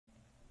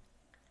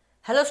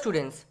Hello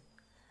students,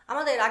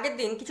 আমাদের আগের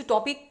দিন কিছু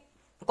টপিক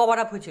কভার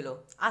আপ হয়েছিল।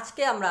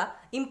 আজকে আমরা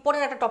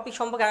ইম্পর্টেন্ট একটা টপিক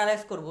সম্পর্কে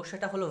অ্যানালাইজ করব,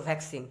 সেটা হলো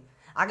ভ্যাকসিন।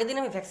 আগের দিন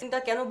আমি ভ্যাকসিনটা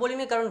কেন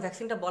বলিনি, কারণ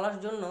ভ্যাকসিনটা বলার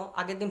জন্য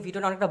আগের দিন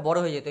ভিডিওটা অনেকটা বড়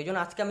হয়ে যেত। এই জন্য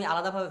আজকে আমি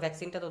আলাদাভাবে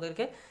ভ্যাকসিনটা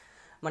তোদেরকে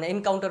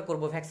এনকাউন্টার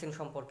করব ভ্যাকসিন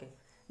সম্পর্কে।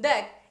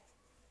 দেখ,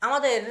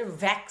 আমাদের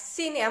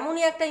ভ্যাকসিন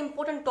এমনই একটা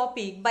ইম্পর্টেন্ট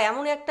টপিক বা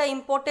এমনই একটা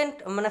ইম্পর্টেন্ট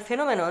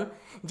ফেনোমেনন,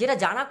 যেটা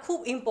জানা খুব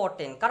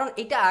ইম্পর্টেন্ট। কারণ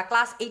এটা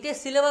ক্লাস 8-এর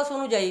সিলেবাস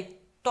অনুযায়ী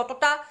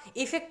ততটা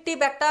ইফেক্টিভ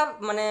একটা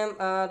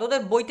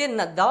তোদের বইতে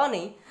না দেওয়া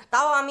নেই।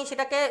 তাও আমি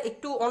সেটাকে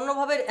একটু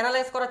অন্যভাবে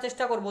অ্যানালাইজ করার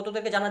চেষ্টা করব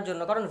তোদেরকে জানার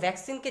জন্য, কারণ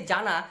ভ্যাকসিনকে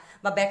জানা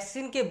বা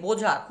ভ্যাকসিনকে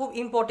বোঝা খুব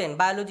ইম্পর্টেন্ট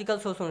বায়োলজিক্যাল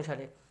সোর্স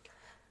অনুসারে।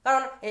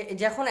 কারণ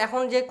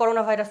এখন যে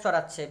করোনা ভাইরাস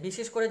ছড়াচ্ছে,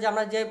 বিশেষ করে যে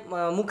আমরা যে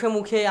মুখে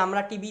মুখে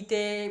আমরা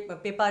টিভিতে,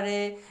 পেপারে,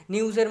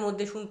 নিউজের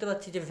মধ্যে শুনতে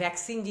পাচ্ছি যে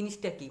ভ্যাকসিন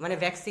জিনিসটা কি,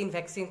 ভ্যাকসিন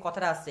ভ্যাকসিন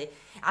কথাটা আসছে।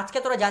 আজকে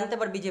তোরা জানতে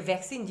পারবি যে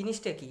ভ্যাকসিন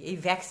জিনিসটা কি, এই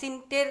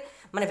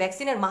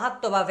ভ্যাকসিনের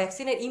মাহাত্ম্য বা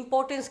ভ্যাকসিনের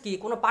ইম্পর্টেন্স কি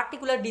কোনো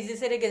পার্টিকুলার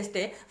ডিজিজের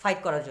এগেনস্টে ফাইট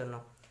করার জন্য।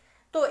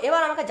 তো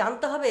এবার আমাকে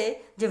জানতে হবে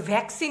যে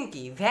ভ্যাকসিন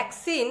কি।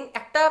 ভ্যাকসিন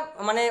একটা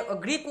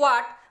গ্রিক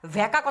ওয়ার্ড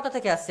ভ্যাকা কথা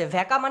থেকে আসছে।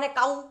 ভ্যাকা মানে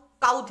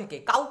কাউ থেকে,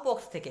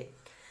 কাউপক্স থেকে।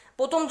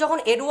 প্রথম যখন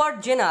এডওয়ার্ড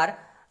জেনার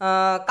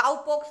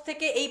কাউপক্স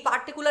থেকে এই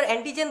পার্টিকুলার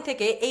অ্যান্টিজেন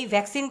থেকে এই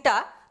ভ্যাকসিনটা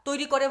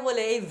তৈরি করে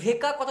বলে এই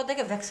ভেকা কথা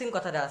থেকে ভ্যাকসিন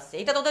কথাটা আসছে।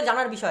 এটা তোদের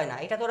জানার বিষয় না,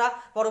 এটা তোরা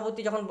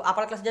পরবর্তী যখন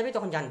আপার ক্লাসে যাবি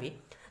তখন জানবি।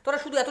 তোরা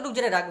শুধু এতটুকু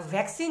জেনে রাখ,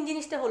 ভ্যাকসিন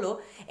জিনিসটা হলো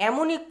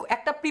এমনই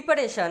একটা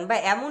প্রিপারেশন বা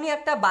এমনই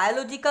একটা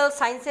বায়োলজিক্যাল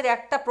সায়েন্সের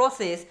একটা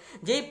প্রসেস,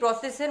 যেই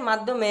প্রসেসের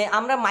মাধ্যমে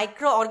আমরা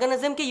মাইক্রো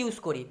অর্গানিজমকে ইউজ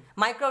করি।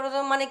 মাইক্রো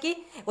অর্গানিজম মানে কি?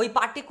 ওই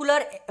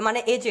পার্টিকুলার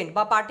এজেন্ট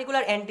বা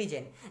পার্টিকুলার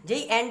অ্যান্টিজেন,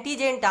 যেই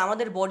অ্যান্টিজেনটা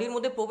আমাদের বডির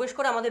মধ্যে প্রবেশ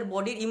করে আমাদের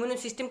বডির ইমিউন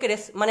সিস্টেমকে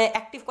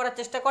অ্যাক্টিভ করার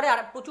চেষ্টা করে, আর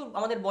প্রচুর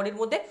আমাদের বডির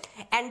মধ্যে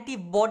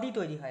অ্যান্টিবডি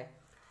তৈরি হয়।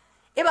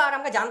 এবার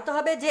আমাকে জানতে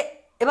হবে যে,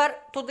 এবার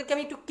তোদেরকে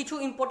আমি একটু কিছু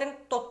ইম্পর্টেন্ট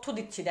তথ্য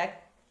দিচ্ছি। দেখ,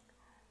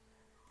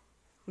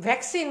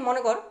 ভ্যাকসিন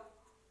মনে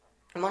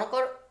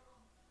কর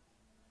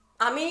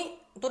আমি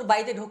তোর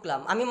বাড়িতে ঢুকলাম,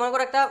 আমি মনে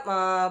কর একটা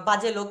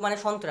বাজে লোক,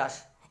 সন্ত্রাস।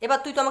 এবার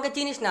তুই তো আমাকে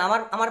চিনিস না,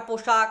 আমার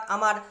পোশাক,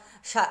 আমার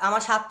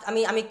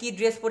আমি কি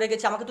ড্রেস পরে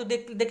গেছি, আমাকে তুই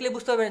দেখলে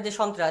বুঝতে পারবি না যে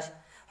সন্ত্রাস।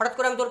 হঠাৎ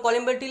করে আমি তোর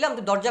কলিং বেল টিলাম,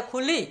 তুই দরজা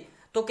খুললি,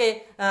 তোকে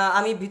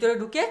আমি ভিতরে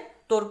ঢুকে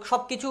তোর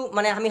সব কিছু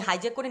আমি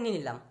হাইজ্যাক করে নিয়ে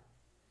নিলাম,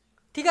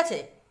 ঠিক আছে?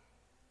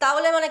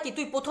 তাহলে কি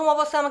তুই প্রথম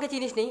অবস্থায় আমাকে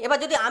চিনিস নি। এবার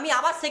যদি আমি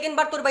আবার সেকেন্ড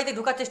বার তোর বাড়িতে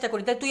ঢোকার চেষ্টা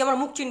করি, তাই তুই আমার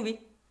মুখ চিনবি,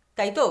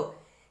 তাই তো?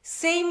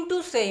 সেম টু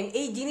সেম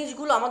এই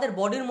জিনিসগুলো আমাদের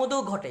বডির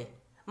মধ্যেও ঘটে।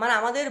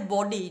 আমাদের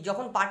বডি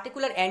যখন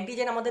পার্টিকুলার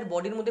অ্যান্টিজেন আমাদের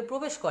বডির মধ্যে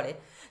প্রবেশ করে,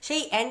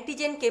 সেই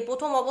অ্যান্টিজেনকে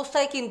প্রথম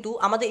অবস্থায় কিন্তু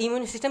আমাদের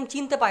ইমিউন সিস্টেম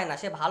চিনতে পারে না,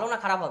 সে ভালো না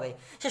খারাপ হবে,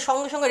 সে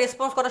সঙ্গে সঙ্গে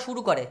রেসপন্স করা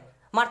শুরু করে,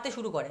 মারতে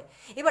শুরু করে।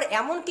 এবার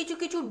এমন কিছু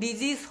কিছু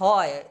ডিজিজ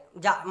হয়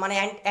যা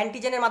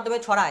অ্যান্টিজেনের মাধ্যমে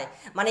ছড়ায়,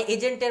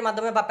 এজেন্টের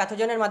মাধ্যমে বা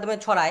প্যাথোজেনের মাধ্যমে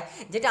ছড়ায়,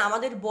 যেটা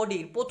আমাদের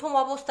বডির প্রথম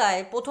অবস্থায়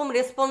প্রথম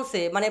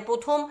রেসপন্সে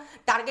প্রথম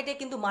টার্গেটে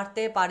কিন্তু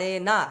মারতে পারে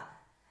না।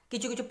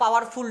 কিছু কিছু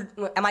পাওয়ারফুল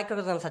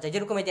মাইক্রোঅর্গানিজমস আছে,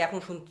 যেরকম এই যে এখন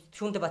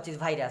শুনতে পাচ্ছিস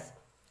ভাইরাস।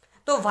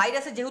 তো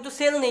ভাইরাসের যেহেতু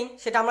সেল নেই,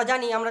 সেটা আমরা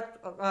জানি, আমরা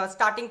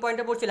স্টার্টিং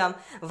পয়েন্টে পড়ছিলাম,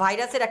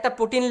 ভাইরাসের একটা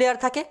প্রোটিন লেয়ার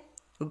থাকে,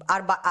 আর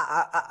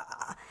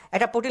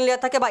একটা প্রোটিন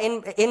লেয়ার থাকে বা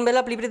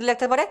এনভেলপ লিপিড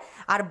লাগতে পারে।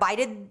 আর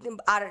বাইরের,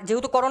 আর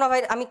যেহেতু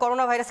আমি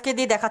করোনা ভাইরাসকে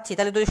দিয়ে দেখাচ্ছি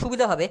তাহলে তোদের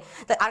সুবিধা হবে।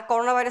 তাই আর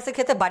করোনা ভাইরাসের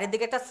ক্ষেত্রে বাইরের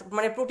দিকে একটা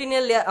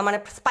প্রোটিনের লেয়ার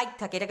স্পাইক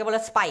থাকে, এটাকে বলা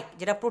স্পাইক,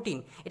 যেটা প্রোটিন,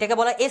 এটাকে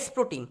বলা এস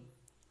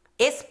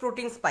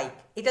প্রোটিন স্পাইক।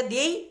 এটা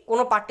দিয়েই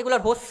কোনো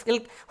পার্টিকুলার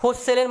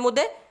হোস্ট সেলের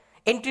মধ্যে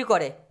এন্ট্রি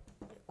করে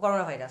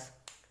করোনা ভাইরাস।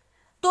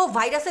 তো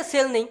ভাইরাসের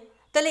সেল নেই,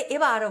 তাহলে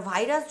এবার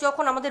ভাইরাস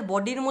যখন আমাদের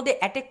বডির মধ্যে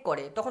অ্যাটাক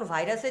করে, তখন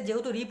ভাইরাসের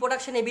যেহেতু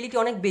রিপ্রোডাকশন এবিলিটি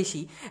অনেক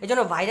বেশি, এই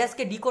জন্য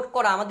ভাইরাসকে ডিকোড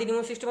করা আমাদের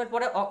ইমিউন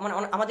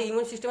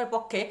সিস্টেমের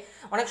পক্ষে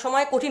অনেক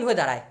সময় কঠিন হয়ে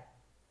দাঁড়ায়।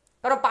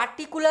 কারণ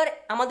পার্টিকুলার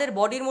আমাদের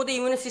বডির মধ্যে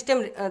ইমিউন সিস্টেম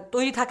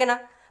তৈরি থাকে না,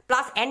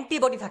 প্লাস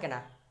অ্যান্টিবডি থাকে না।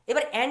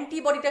 এবার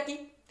অ্যান্টিবডিটা কি?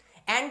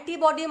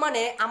 অ্যান্টিবডি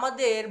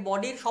আমাদের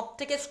বডির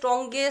সবথেকে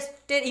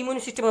স্ট্রংগেস্টের ইমিউন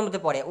সিস্টেমের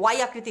মধ্যে পড়ে, ওয়াই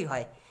আকৃতির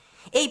হয়।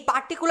 এই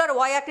পার্টিকুলার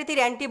ওয়াই আকৃতির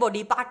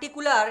অ্যান্টিবডি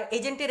পার্টিকুলার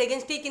এজেন্টের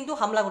এগেনস্টেই কিন্তু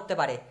হামলা করতে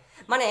পারে।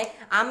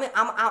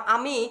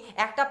 আমি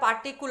একটা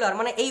পার্টিকুলার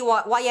এই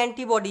ওয়াই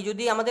অ্যান্টিবডি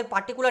যদি আমাদের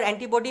পার্টিকুলার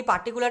অ্যান্টিবডি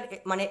পার্টিকুলার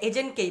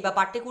এজেন্টকেই বা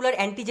পার্টিকুলার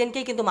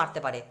অ্যান্টিজেনকেই কিন্তু মারতে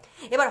পারে।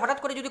 এবার হঠাৎ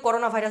করে যদি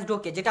করোনা ভাইরাস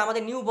ঢোকে, যেটা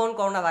আমাদের new born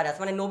corona virus,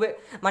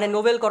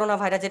 Nobel corona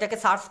virus, যেটাকে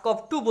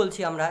SARS-CoV-2 বলছি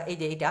আমরা, এই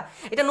যে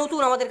এটা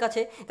নতুন আমাদের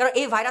কাছে। কারণ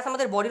এই ভাইরাস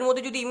আমাদের বডির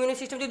মধ্যে যদি ইমিউন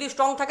সিস্টেম যদি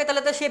স্ট্রং থাকে,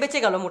 তাহলে তো সে বেঁচে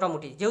গেল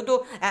মোটামুটি, যেহেতু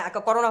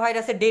করোনা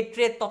ভাইরাসের ডেথ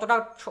রেট ততটা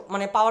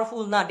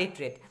পাওয়ারফুল না, ডেথ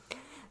রেট।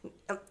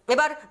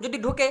 এবার যদি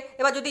ঢোকে,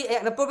 এবার যদি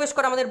প্রবেশ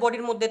করে আমাদের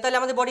বডির মধ্যে, তাহলে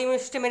আমাদের বডি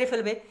ইমিউন সিস্টেম মেরে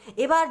ফেলবে।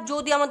 এবার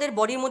যদি আমাদের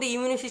বডির মধ্যে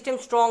ইমিউন সিস্টেম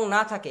স্ট্রং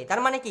না থাকে, তার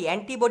কি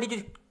অ্যান্টিবডি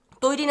যদি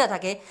তৈরি না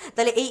থাকে,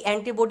 তাহলে এই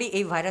অ্যান্টিবডি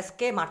এই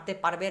ভাইরাসকে মারতে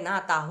পারবে না,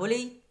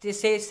 তাহলেই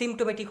সে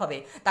সিমটোমেটিক হবে,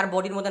 তার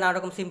বডির মধ্যে নানা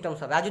রকম সিমটমস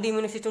হবে। আর যদি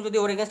ইমিউন সিস্টেম যদি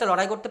ওর এগেনস্টে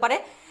লড়াই করতে পারে,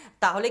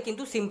 তাহলে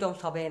কিন্তু সিমটমস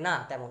হবে না,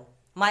 তেমন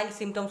মাইল্ড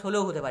সিমটমস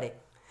হলেও হতে পারে।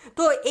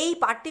 তো এই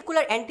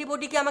পার্টিকুলার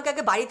অ্যান্টিবডিকে আমাকে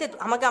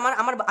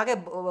আগে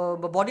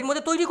বডির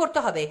মধ্যে তৈরি করতে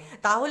হবে,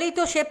 তাহলেই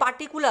তো সে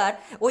পার্টিকুলার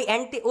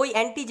ওই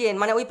অ্যান্টিজেন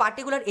ওই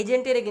পার্টিকুলার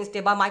এজেন্টের এগেনস্টে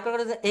বা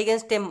মাইক্রোঅর্গানিজম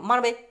এগেনস্টে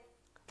মারবে।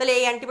 তাহলে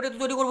এই অ্যান্টিবডি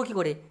তৈরি করবো কী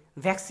করে?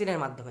 ভ্যাকসিনের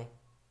মাধ্যমে।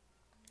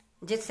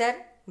 যে স্যার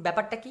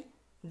ব্যাপারটা কি?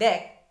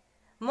 দেখ,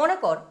 মনে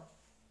কর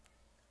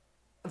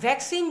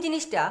ভ্যাকসিন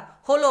জিনিসটা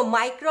হলো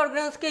মাইক্রো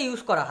অর্গানিজমসকে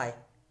ইউজ করা হয়,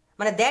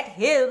 মানে that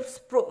helps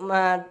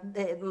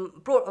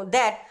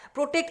that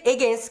protect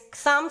against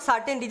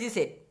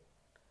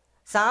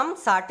some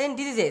certain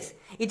diseases.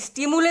 It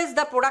stimulates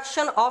the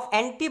production of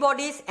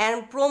antibodies and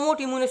promote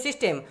immune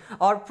system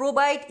or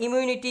provide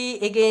immunity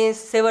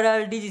against several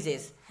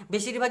diseases.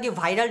 বেশিরভাগই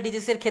ভাইরাল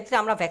ডিজিজের ক্ষেত্রে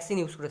আমরা ভ্যাকসিন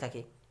ইউজ করে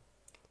থাকি।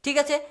 ঠিক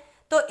আছে,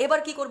 তো এবার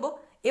কি করব?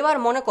 এবার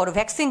মনে কর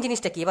ভ্যাকসিন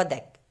জিনিসটা কি। এবার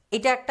দেখ,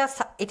 এটা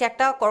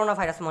একটা করোনা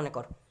ভাইরাস মনে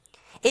কর।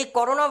 এই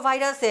করোনা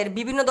ভাইরাসের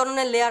বিভিন্ন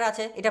ধরনের লেয়ার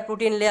আছে। এটা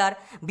প্রোটিন লেয়ার,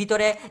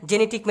 ভিতরে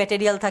জেনেটিক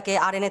ম্যাটেরিয়াল থাকে,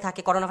 আরএনএ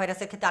থাকে। করোনা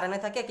ভাইরাসের ক্ষেত্রে আরএনএ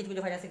থাকে, কিছু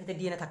কিছু ভাইরাসের ক্ষেত্রে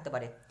ডিএনএ থাকতে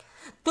পারে।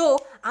 তো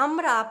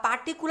আমরা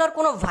পার্টিকুলার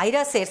কোনো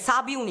ভাইরাসের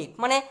সাব ইউনিট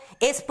মানে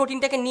এস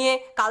প্রোটিনটাকে নিয়ে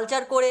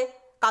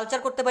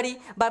কালচার করতে পারি,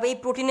 বা এই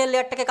প্রোটিনের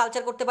লেয়ারটাকে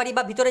কালচার করতে পারি,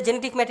 বা ভিতরে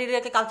জেনেটিক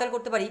ম্যাটেরিয়ালকে কালচার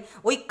করতে পারি।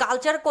 ওই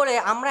কালচার করে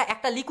আমরা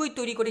একটা লিকুইড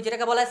তৈরি করি,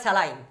 যেটাকে বলা হয়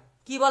স্যালাইন।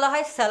 কি বলা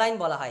হয়? স্যালাইন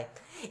বলা হয়।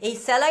 এই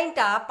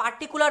স্যালাইনটা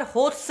পার্টিকুলার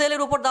হোস্ট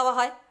সেলের উপর দেওয়া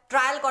হয়,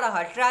 ট্রায়াল করা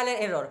হয়, ট্রায়াল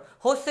এন্ড এরর।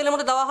 হোস্ট সেলের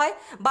মধ্যে দেওয়া হয়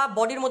বা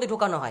বডির মধ্যে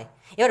ঢোকানো হয়।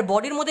 এবার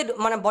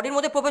বডির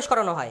মধ্যে প্রবেশ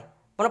করানো হয়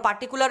কোনো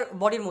পার্টিকুলার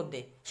বডির মধ্যে।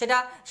 সেটা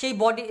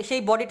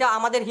সেই বডিটা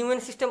আমাদের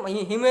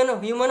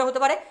হিউম্যানও হতে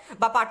পারে,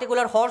 বা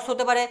পার্টিকুলার হর্স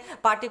হতে পারে,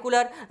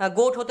 পার্টিকুলার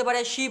গোট হতে পারে,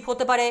 শিপ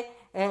হতে পারে,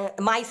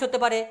 মাইস হতে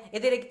পারে।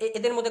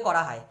 এদের মধ্যে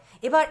করা হয়।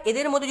 এবার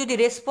এদের মধ্যে যদি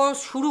রেসপন্স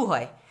শুরু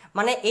হয়,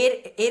 মানে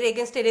এর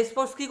এগেনস্টে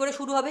রেসপন্স কী করে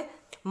শুরু হবে?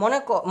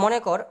 মনে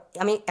কর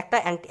আমি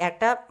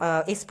একটা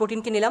এস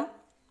প্রোটিনকে নিলাম,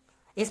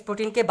 এস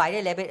প্রোটিনকে বাইরে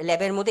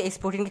ল্যাবের মধ্যে এস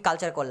প্রোটিনকে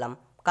কালচার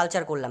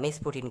করলাম এস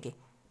প্রোটিনকে।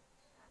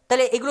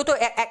 তাহলে এগুলো তো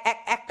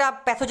একটা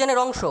প্যাথোজেনের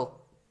অংশ।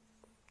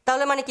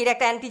 তাহলে মানে কি,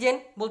 একটা অ্যান্টিজেন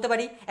বলতে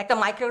পারি, একটা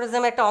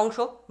মাইক্রোঅর্গানিজমের একটা অংশ,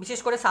 বিশেষ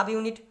করে সাব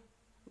ইউনিট।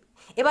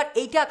 এবার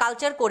এইটা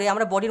কালচার করে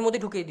আমরা বডির মধ্যে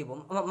ঢুকিয়ে দিব,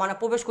 মানে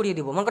প্রবেশ করিয়ে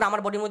দিব। মনে করো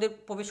আমার বডির মধ্যে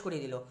প্রবেশ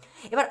করিয়ে দিল।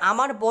 এবার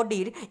আমার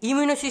বডির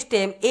ইমিউনো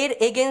সিস্টেম এর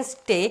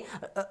এগেনস্টে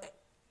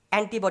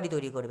অ্যান্টিবডি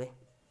তৈরি করবে,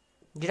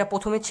 যেটা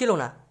প্রথমে ছিল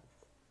না।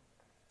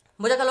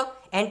 বোঝা গেল?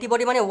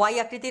 অ্যান্টিবডি মানে ওয়াই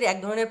আকৃতির এক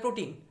ধরনের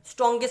প্রোটিন,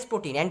 স্ট্রংগেস্ট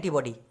প্রোটিন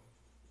অ্যান্টিবডি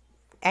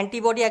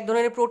এক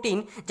ধরনের প্রোটিন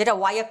যেটা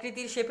ওয়াই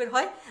আকৃতির শেপের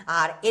হয়।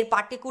 আর এর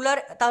পার্টিকুলার,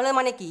 তাহলে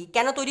মানে কি,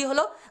 কেন তৈরি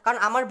হলো? কারণ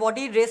আমার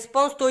বডির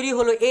রেসপন্স তৈরি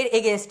হলো এর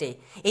এগেনস্টে,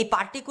 এই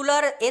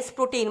পার্টিকুলার এস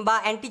প্রোটিন বা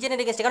অ্যান্টিজেনের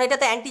এগেনস্টে। কারণ এটা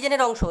তো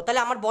অ্যান্টিজেনের অংশ।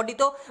 তাহলে আমার বডি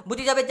তো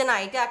বুঝে যাবে যে না,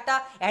 এটা একটা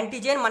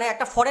অ্যান্টিজেন, মানে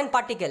একটা ফরেন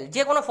পার্টিকেল।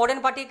 যে কোনো ফরেন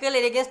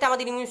পার্টিকেলের এগেনস্টে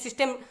আমাদের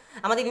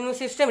ইমিউন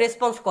সিস্টেম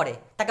রেসপন্স করে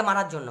তাকে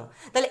মারার জন্য।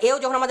 তাহলে এও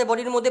যখন আমাদের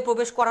বডির মধ্যে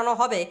প্রবেশ করানো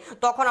হবে,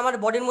 তখন আমার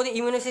বডির মধ্যে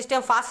ইমিউনো সিস্টেম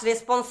ফার্স্ট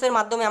রেসপন্সের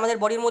মাধ্যমে আমাদের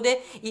বডির মধ্যে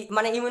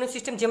মানে ইমিউনো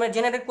সিস্টেম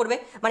জেনারেট করবে,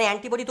 মানে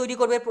অ্যান্টিবডি তৈরি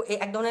করবে,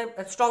 এক ধরনের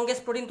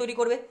স্ট্রংগেস্ট প্রোটিন তৈরি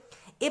করবে।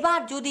 এবার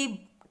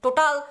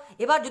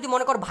যদি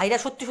মনে কর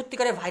ভাইরাস,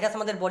 সত্যিকারের ভাইরাস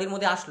আমাদের বডির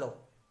মধ্যে আসলো,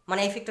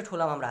 মানে এফেক্টেড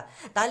হলাম আমরা,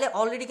 তাহলে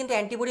অলরেডি কিন্তু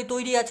অ্যান্টিবডি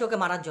তৈরি আছে ওকে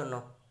মারার জন্য।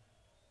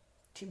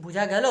 ঠিক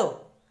বোঝা গেল?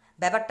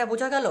 ব্যাপারটা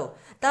বোঝা গেল?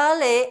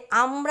 তাহলে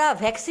আমরা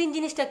ভ্যাকসিন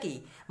জিনিসটা কি?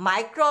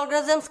 মাইক্রো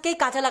অর্গানিজমসকেই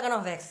কাজে লাগানো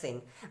ভ্যাকসিন।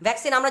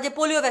 আমরা যে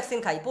পোলিও ভ্যাকসিন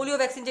খাই, পোলিও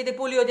ভ্যাকসিন যে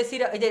পোলিও যে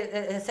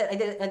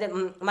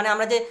মানে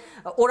আমরা যে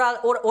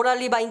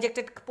ওরালি বা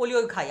ইনজেক্টেড পোলিও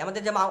খাই,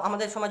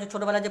 আমাদের সমাজে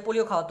ছোটোবেলায় যে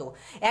পোলিও খাওয়াতো,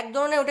 এক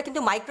ধরনের ওটা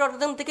কিন্তু মাইক্রো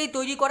অর্গানিজম থেকেই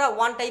তৈরি করা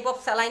ওয়ান টাইপ অফ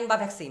স্যালাইন বা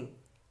ভ্যাকসিন,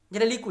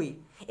 যেটা লিকুইড।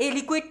 এই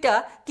লিকুইডটা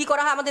কী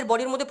করা হয়? আমাদের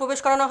বডির মধ্যে প্রবেশ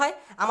করানো হয়।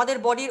 আমাদের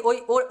বডির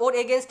ওর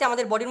এগেনস্টে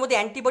আমাদের বডির মধ্যে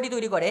অ্যান্টিবডি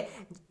তৈরি করে,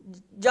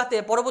 যাতে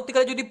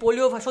পরবর্তীকালে যদি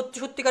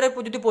সত্যিকারের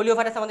যদি পোলিও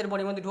ভাইরাস আমাদের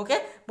বডির মধ্যে ঢোকে,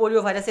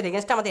 পোলিও ভাইরাসের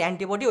এগেনস্টে আমাদের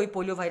অ্যান্টিবডি ওই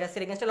পোলিও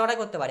ভাইরাসের এগেনস্টে লড়াই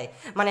করতে পারে,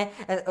 মানে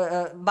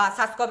বা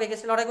সাসকপ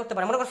এগেনস্টে লড়াই করতে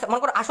পারে।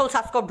 মনে করো আসল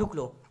সাসকপ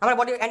ঢুকলো, আমার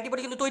বডির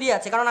অ্যান্টিবডি কিন্তু তৈরি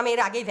আছে, কারণ আমি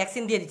এর আগেই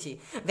ভ্যাকসিন দিয়ে দিচ্ছি।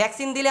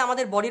 ভ্যাকসিন দিলে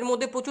আমাদের বডির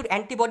মধ্যে প্রচুর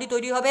অ্যান্টিবডি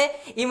তৈরি হবে,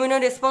 ইমিউনো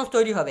রেসপন্স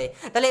তৈরি হবে।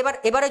 তাহলে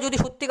এবারে যদি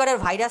সত্যিকারের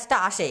ভাইরাসটা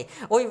আসে,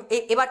 ওই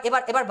এবার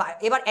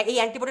এই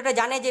অ্যান্টিবডিটা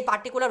জানে যে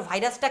পার্টিকুলার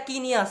ভাইরাসটা কী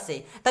নিয়ে আসছে।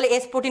 তাহলে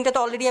এস প্রোটিনটা তো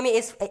অলরেডি আমি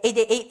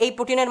এই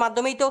প্রোটিনের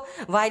মাধ্যমেই তো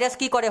ভাইরাস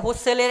কী করে,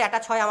 হোস্ট সেলের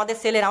অ্যাটাচ হয়, আমাদের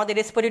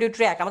রেসপিরেটরি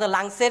ট্র্যাক্ট, আমাদের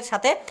লাংসের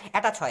সাথে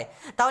অ্যাটাচ হয়।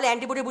 তাহলে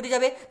অ্যান্টিবডি বুঝে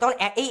যাবে, তখন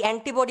এই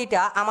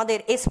অ্যান্টিবডিটা আমাদের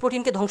এস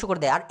প্রোটিনকে ধ্বংস করে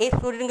দেয়। আর এস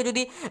প্রোটিনকে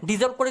যদি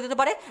ডিজলভ করে দিতে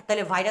পারে,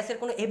 তাহলে ভাইরাসের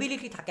কোনো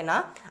এবিলিটি থাকে না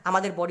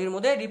আমাদের বডির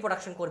মধ্যে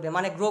রিপ্রোডাকশন করবে,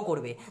 মানে গ্রো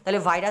করবে। তাহলে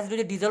ভাইরাস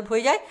যদি ডিজলভ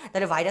হয়ে যায়,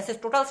 তাহলে ভাইরাসের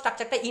টোটাল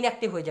স্ট্রাকচারটা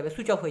ইনঅ্যাক্টিভ হয়ে যাবে,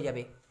 সুইচ অফ হয়ে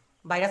যাবে,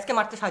 ভাইরাসকে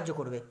মারতে সাহায্য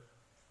করবে।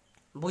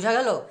 বোঝা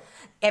গেল?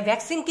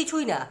 ভ্যাকসিন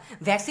কিছুই না,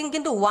 ভ্যাকসিন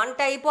কিন্তু ওয়ান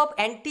টাইপ অফ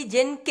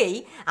অ্যান্টিজেনকেই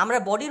আমরা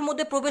বডির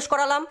মধ্যে প্রবেশ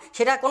করালাম।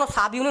 সেটা কোনো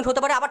সাব ইউনিট হতে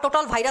পারে, আবার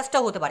টোটাল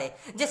ভাইরাসটাও হতে পারে।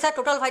 যে স্যার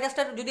টোটাল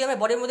ভাইরাসটা যদি আমি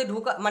বডির মধ্যে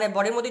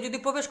বডির মধ্যে যদি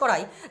প্রবেশ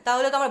করাই,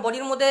 তাহলে তো আমার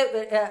বডির মধ্যে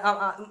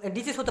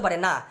ডিজিজ হতে পারে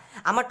না।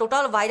 আমার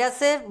টোটাল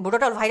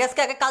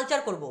ভাইরাসকে আগে কালচার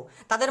করব,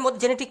 তাদের মধ্যে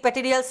জেনেটিক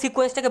ম্যাটেরিয়াল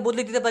সিকোয়েন্সটাকে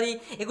বদলে দিতে পারি,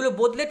 এগুলো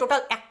বদলে টোটাল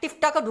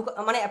অ্যাক্টিভটাকে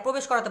মানে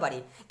প্রবেশ করাতে পারি।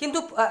 কিন্তু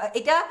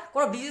এটা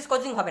কোনো ডিজিজ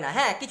কজিং হবে না।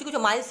 হ্যাঁ, কিছু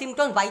মাইল্ড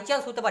সিমটমস বাই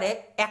চান্স হতে পারে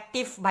অ্যাক্টিভ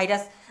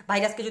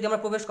ভাইরাসকে যদি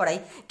আমরা প্রবেশ করাই,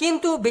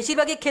 কিন্তু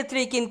বেশিরভাগই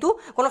ক্ষেত্রেই কিন্তু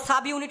কোনো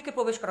সাব ইউনিটকে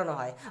প্রবেশ করানো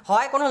হয়,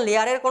 হয় কোনো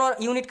লেয়ারের কোনো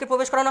ইউনিটকে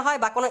প্রবেশ করানো হয়,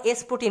 বা কোনো এস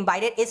প্রোটিন,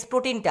 বাইরের এস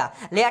প্রোটিনটা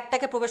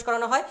লেয়ারটাকে প্রবেশ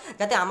করানো হয়,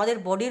 যাতে আমাদের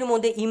বডির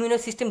মধ্যে ইমিউনো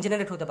সিস্টেম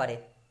জেনারেট হতে পারে।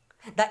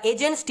 দ্য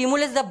এজেন্ট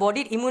স্টিমুলেটস দ্য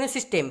বডির immune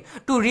system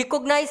two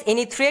recognise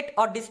any threat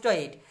or destroy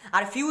it.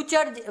 R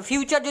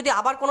future যদি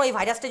আবার কোনো এই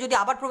ভাইরাসটা যদি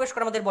আবার প্রবেশ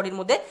করে আমাদের বডির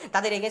মধ্যে,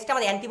 তাদের এগেনস্টে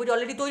আমাদের অ্যান্টিবডি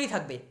অলরেডি তৈরি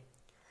থাকবে।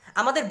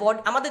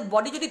 আমাদের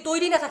বডি যদি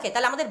তৈরি না থাকে,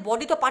 তাহলে আমাদের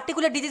বডি তো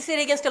পার্টিকুলার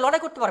ডিজিজের এগেনস্টে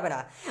লড়াই করতে পারবে না।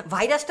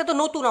 ভাইরাসটা তো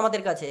নতুন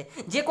আমাদের কাছে,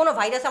 যে কোনো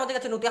ভাইরাস আমাদের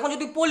কাছে নতুন। এখন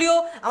যদি পোলিও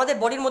আমাদের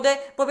বডির মধ্যে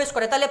প্রবেশ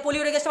করে, তাহলে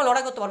পোলিওর এগেনস্টে আমরা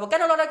লড়াই করতে পারবো।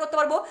 কেন লড়াই করতে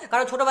পারবো?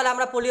 কারণ ছোটোবেলায়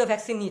আমরা পোলিও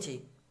ভ্যাকসিন নিয়েছি।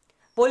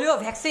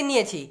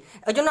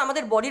 ওই জন্য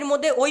আমাদের বডির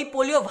মধ্যে ওই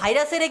পোলিও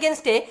ভাইরাসের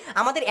এগেনস্টে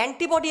আমাদের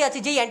অ্যান্টিবডি আছে,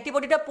 যেই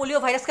অ্যান্টিবডিটা পোলিও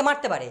ভাইরাসকে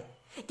মারতে পারে।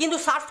 কিন্তু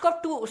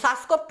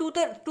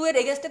SARS-CoV-2 এর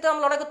এগেনস্টে তো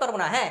আমরা লড়াই করতে পারবো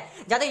না। হ্যাঁ,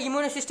 যাদের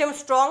ইমিউন সিস্টেম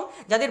স্ট্রং,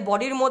 যাদের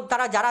বডির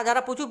মধ্যে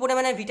যারা প্রচুর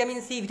পরিমাণে ভিটামিন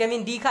সি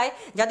ভিটামিন ডি খায়,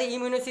 যাদের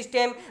ইমিউন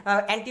সিস্টেম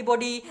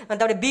অ্যান্টিবডি,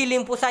 তারপরে বি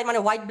লিম্ফোসাইট মানে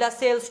হোয়াইট ব্লাড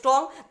সেল স্ট্রং,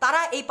 তারা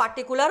এই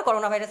পার্টিকুলার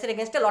করোনা ভাইরাসের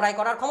এগেনস্টে লড়াই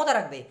করার ক্ষমতা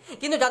রাখবে।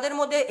 কিন্তু যাদের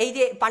মধ্যে এই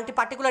যে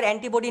পার্টিকুলার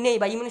অ্যান্টিবডি নেই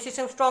বা ইমিউন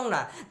সিস্টেম স্ট্রং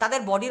না, তাদের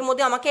বডির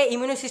মধ্যে আমাকে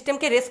ইমিউন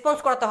সিস্টেমকে রেসপন্স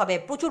করাতে হবে,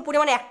 প্রচুর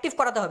পরিমাণে অ্যাক্টিভ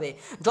করাতে হবে।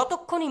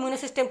 যতক্ষণ ইমিউন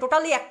সিস্টেম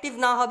টোটালি অ্যাক্টিভ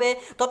না হবে,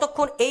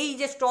 ততক্ষণ এই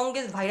যে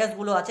স্ট্রংগেস্ট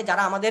ভাইরাসগুলো আছে, যারা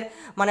আমাদের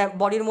মানে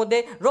বডির মধ্যে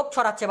রোগ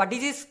ছড়াচ্ছে বা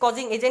ডিজিজ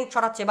কজিং এজেন্ট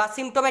ছড়াচ্ছে বা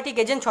সিমটোম্যাটিক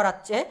এজেন্ট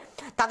ছড়াচ্ছে,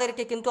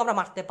 তাদেরকে কিন্তু আমরা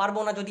মারতে পারবো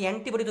না যদি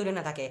অ্যান্টিবডি তৈরি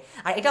না থাকে।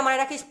 আর এটা মানে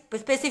রাখি,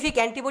 স্পেসিফিক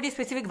অ্যান্টিবডি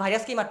স্পেসিফিক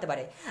ভাইরাসকেই মারতে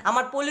পারে।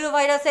 আমার পোলিও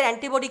ভাইরাসের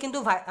অ্যান্টিবডি কিন্তু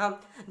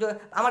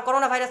আমার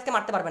করোনা ভাইরাসকে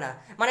মারতে পারবে না।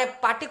 মানে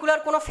পার্টিকুলার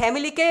কোনো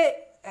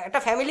একটা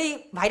ফ্যামিলি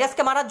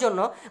ভাইরাসকে মারার জন্য,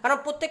 কারণ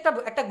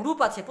একটা গ্রুপ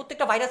আছে,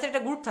 প্রত্যেকটা ভাইরাসের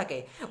একটা গ্রুপ থাকে,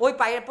 ওই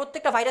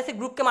প্রত্যেকটা ভাইরাসের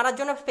গ্রুপকে মারার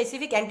জন্য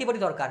স্পেসিফিক অ্যান্টিবডি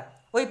দরকার।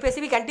 ওই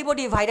স্পেসিফিক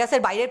অ্যান্টিবডি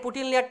ভাইরাসের বাইরের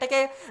প্রোটিন লেয়ারটাকে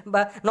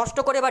নষ্ট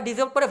করে বা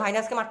ডিজলভ করে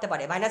ভাইরাসকে মারতে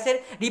পারে, ভাইরাসের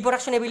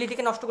রিপ্রোডাকশন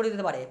এবিলিটিকে নষ্ট করে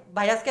দিতে পারে,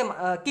 ভাইরাসকে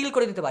কিল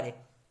করে দিতে পারে।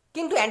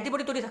 কিন্তু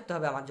অ্যান্টিবডি তৈরি থাকতে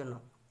হবে আমার জন্য।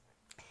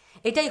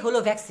 এটাই হলো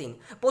ভ্যাকসিন।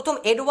 প্রথম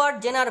এডওয়ার্ড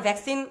জেনার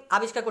ভ্যাকসিন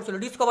আবিষ্কার করছিল,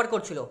 ডিসকভার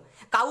করছিল,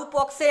 কাউ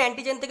পক্সের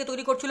অ্যান্টিজেন থেকে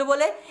তৈরি করছিল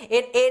বলে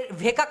এর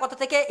ভেকা কথা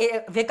থেকে,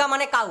 ভেকা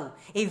মানে কাউ,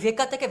 এই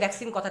ভেকা থেকে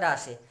ভ্যাকসিন কথাটা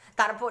আসে।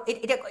 তারপর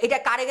এটা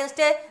কার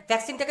এগেনস্টে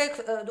ভ্যাকসিনটাকে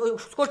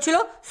করছিল?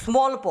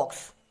 স্মল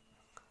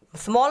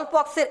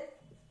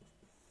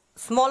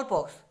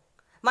পক্স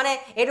মানে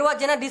Edward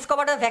Jenner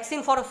discovered vaccine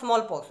for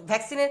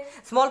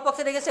small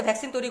পক্সের এগেনস্টে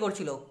ভ্যাকসিন তৈরি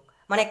করছিল,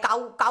 মানে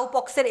কাউ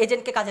পক্সের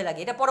এজেন্টকে কাজে লাগে।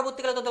 এটা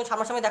পরবর্তীকালে তো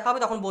সামনাসামনি দেখা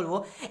হবে, তখন বলবো।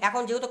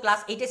 এখন যেহেতু ক্লাস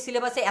 8-এর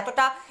সিলেবাসে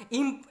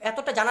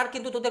এতটা জানার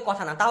কিন্তু তোদের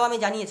কথা না, তাও আমি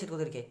জানিয়েছি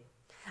তোদেরকে।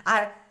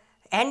 আর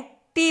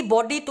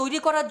অ্যান্টিবডি তৈরি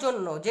করার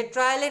জন্য যে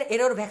ট্রায়ালের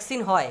এরর ভ্যাকসিন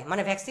হয়,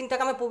 মানে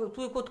ভ্যাকসিনটাকে আমি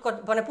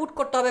পুট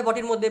করতে হবে,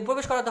 বডির মধ্যে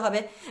প্রবেশ করাতে হবে।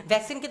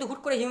 ভ্যাকসিন কিন্তু হুট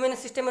করে হিউম্যান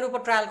সিস্টেমের উপর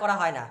ট্রায়াল করা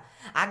হয় না।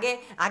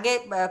 আগে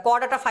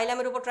কর্ডাটা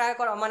ফাইলামের উপর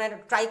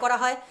ট্রাই করা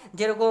হয়,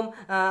 যেরকম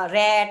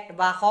র্যাট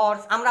বা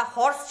হর্স। আমরা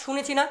হর্স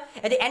শুনেছি না,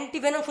 এতে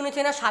অ্যান্টিভেনম শুনেছি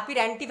না, সাপির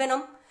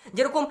অ্যান্টিভেনম।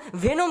 যেরকম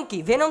ভেনম কি,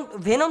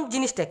 ভেনম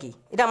জিনিসটা কি,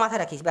 এটা মাথায়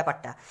রাখিস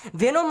ব্যাপারটা।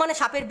 ভেনম মানে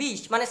সাপের বিষ,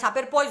 মানে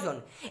সাপের পয়জন।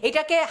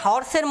 এটাকে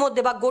হর্সের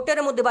মধ্যে বা গোটের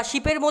মধ্যে বা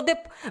শিপের মধ্যে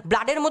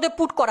ব্লাডের মধ্যে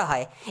পুট করা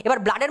হয়। এবার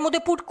ব্লাডের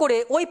মধ্যে পুট করে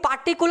ওই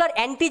পার্টিকুলার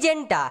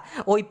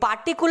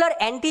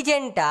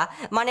অ্যান্টিজেনটা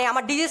মানে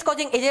আমার ডিজিজ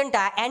কজিং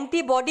এজেন্টটা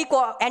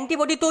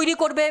অ্যান্টিবডি তৈরি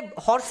করবে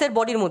হর্সের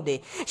বডির মধ্যে।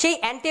 সেই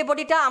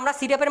অ্যান্টিবডিটা আমরা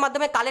সিরাপের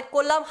মাধ্যমে কালেক্ট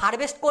করলাম,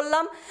 হারভেস্ট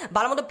করলাম,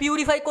 ভালো মতো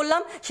পিউরিফাই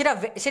করলাম,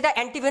 সেটা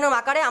অ্যান্টিভেনম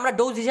আকারে আমরা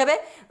ডোজ হিসাবে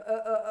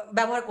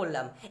ব্যবহার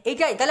করলাম।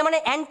 এইটাই তাহলে মানে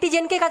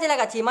অ্যান্টিজেনকে কাজে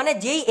লাগাচ্ছি, মানে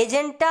যেই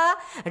এজেন্টটা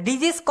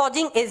ডিজিজ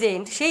কজিং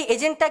এজেন্ট, সেই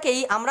এজেন্টটাকেই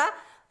আমরা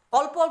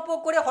অল্প অল্প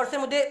করে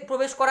হর্সের মধ্যে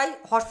প্রবেশ করাই,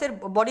 হর্সের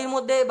বডির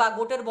মধ্যে বা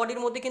গোটের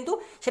বডির মধ্যে কিন্তু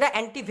সেটা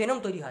অ্যান্টিভেনম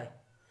তৈরি হয়।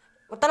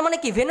 তার মানে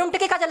কি,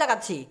 ভেনমটাকে কাজে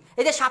লাগাচ্ছি।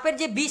 এই যে সাপের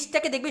যে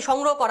বিষটাকে দেখবি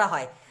সংগ্রহ করা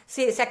হয়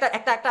সে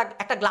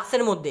একটা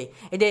গ্লাসের মধ্যে,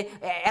 এই যে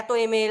এত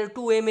ml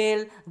 2 ml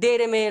 1.5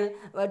 ml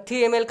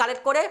 3 ml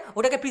collect করে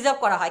ওটাকে প্রিজার্ভ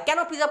করা হয়। কেন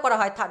প্রিজার্ভ করা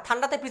হয়?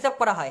 ঠান্ডাতে প্রিজার্ভ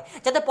করা হয়,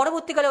 যাতে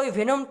পরবর্তীকালে ওই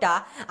ভেনমটা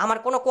আমার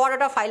কোনো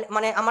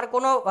মানে আমার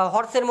কোনো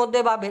হর্সের মধ্যে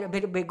বা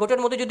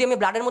গোটের মধ্যে যদি আমি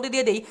ব্লাডের মধ্যে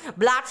দিয়ে দিই,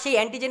 ব্লাড সেই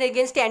অ্যান্টিজেনের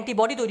এগেনস্টে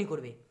অ্যান্টিবডি তৈরি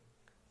করবে,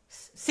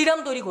 সিরাম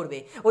তৈরি করবে।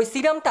 ওই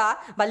সিরামটা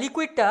বা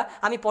লিকুইডটা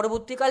আমি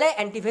পরবর্তীকালে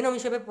অ্যান্টিভেনম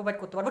হিসেবে প্রোভাইড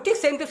করতে পারবো। ঠিক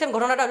সেম টু সেম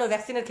ঘটনাটা হলো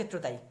ভ্যাকসিনের ক্ষেত্রে,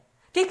 তাই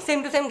ঠিক সেম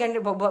টু সেম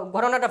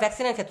ঘটনাটা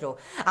ভ্যাকসিনের ক্ষেত্রেও।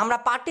 আমরা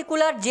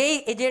পার্টিকুলার যেই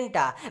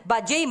এজেন্টটা বা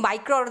যেই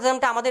মাইক্রো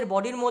অর্গানিজমটা আমাদের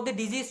বডির মধ্যে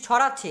ডিজিজ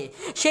ছড়াচ্ছে,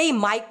 সেই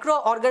মাইক্রো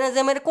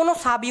অর্গানিজমের কোনো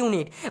সাব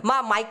ইউনিট বা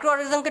মাইক্রো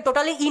অর্গানিজমকে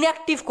টোটালি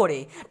ইনঅ্যাক্টিভ করে,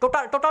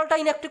 টোটালটা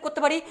ইনঅ্যাক্টিভ করতে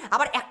পারি,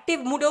 আবার অ্যাক্টিভ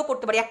মুডেও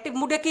করতে পারি। অ্যাক্টিভ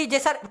মুডে কি যে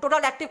স্যার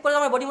টোটাল অ্যাক্টিভ করলে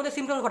আমার বডির মধ্যে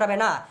সিমটমস ঘটাবে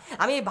না।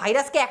 আমি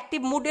ভাইরাসকে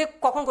অ্যাক্টিভ মুডে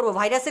কখন করবো?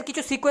 ভাইরাসের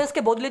কিছু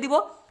সিকোয়েন্সকে বদলে দিব,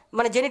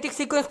 মানে জেনেটিক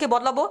সিকোয়েন্সকে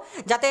বদলাবো,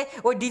 যাতে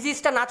ওই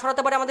ডিজিজটা না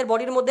ছড়াতে পারে আমাদের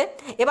বডির মধ্যে।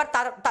 এবার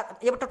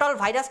এবার টোটাল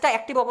ভাইরাসটা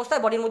অ্যাক্টিভ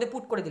অবস্থায় বডির মধ্যে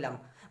পুট করে দিলাম,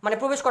 মানে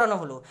প্রবেশ করানো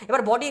হলো।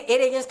 এবার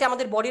এর এগেনস্টে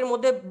আমাদের বডির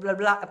মধ্যে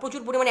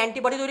প্রচুর পরিমাণে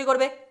অ্যান্টিবডি তৈরি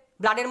করবে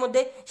ব্লাডের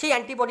মধ্যে। সেই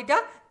অ্যান্টিবডিটা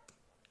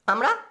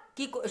আমরা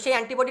কি সেই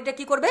অ্যান্টিবডিটা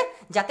কী করবে,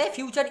 যাতে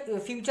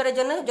ফিউচারের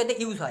জন্য যাতে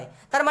ইউজ হয়।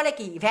 তার মানে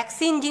কি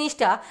ভ্যাকসিন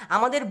জিনিসটা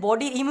আমাদের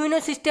বডির ইমিউনো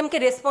সিস্টেমকে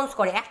রেসপন্স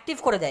করে, অ্যাক্টিভ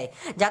করে দেয়,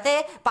 যাতে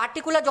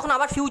পার্টিকুলার যখন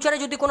আবার ফিউচারে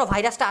যদি কোনো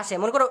ভাইরাসটা আসে,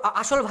 মনে করো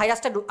আসল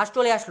ভাইরাসটা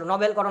চলে আসলো,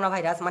 নভেল করোনা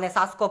ভাইরাস মানে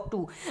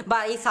SARS-CoV-2 বা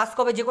এই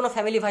SARS-CoV-এর যে কোনো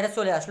ফ্যামিলি ভাইরাস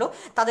চলে আসলো,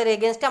 তাদের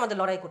এগেনস্টে আমাদের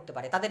লড়াই করতে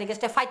পারে, তাদের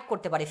এগেনস্টে ফাইট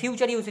করতে পারে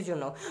ফিউচার ইউজের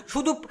জন্য।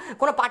 শুধু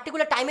কোনো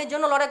পার্টিকুলার টাইমের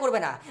জন্য লড়াই করবে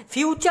না,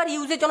 ফিউচার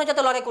ইউজের জন্য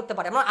যাতে লড়াই করতে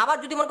পারে। মানে আবার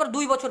যদি মনে করো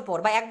 2 বছর পর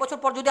বা 1 বছর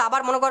পর যদি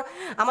আবার মনে কর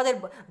আমাদের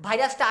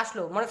ভাইরাসটা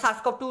আসলো, মানে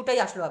SARS-CoV-2টাই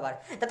আসলো আবার,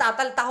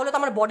 তাহলে তো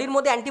আমার বডির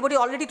মধ্যে অ্যান্টিবডি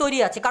অলরেডি তৈরি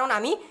আছে, কারণ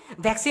আমি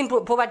ভ্যাকসিন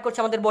প্রোভাইড করছি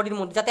আমাদের বডির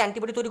মধ্যে যাতে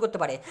অ্যান্টিবডি তৈরি করতে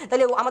পারে।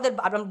 তাহলে আমাদের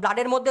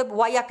ব্লাডের মধ্যে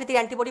ওয়াই আকৃতির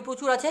অ্যান্টিবডি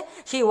প্রচুর আছে,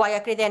 সেই ওয়াই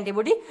আকৃতির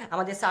অ্যান্টিবডি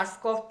আমাদের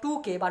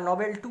SARS-CoV-2কে বা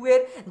নভেল 2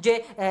 এর যে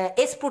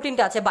এস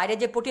প্রোটিনটা আছে, বাইরের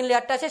যে প্রোটিন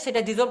লেয়ারটা আছে, সেটা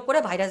ডিজলভ করে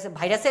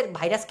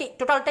ভাইরাসকে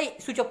টোটালটাই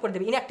সুইচ অফ করে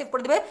দেবে, ইনঅ্যাক্টিভ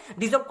করে দেবে,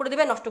 ডিজলভ করে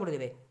দেবে, নষ্ট করে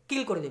দেবে,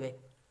 কিল করে দেবে।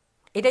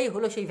 এটাই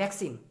হলো সেই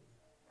ভ্যাকসিন।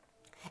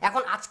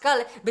 এখন আজকাল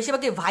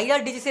বেশিরভাগই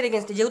ভাইরাল ডিজিজের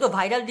এগেনস্টে, যেহেতু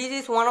viral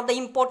disease one of the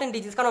important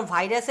disease, কারণ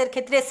ভাইরাসের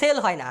ক্ষেত্রে সেল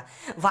হয় না,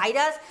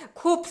 ভাইরাস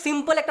খুব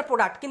সিম্পল একটা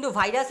প্রোডাক্ট, কিন্তু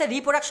ভাইরাসের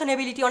রিপ্রোডাকশন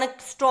এবিলিটি অনেক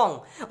স্ট্রং,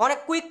 অনেক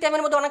কুইক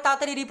টাইমের মধ্যে অনেক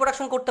তাড়াতাড়ি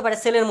রিপ্রোডাকশন করতে পারে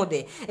সেলের মধ্যে।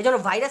 এই জন্য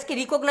ভাইরাসকে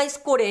রিকগনাইজ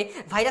করে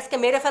ভাইরাসকে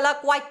মেরে ফেলা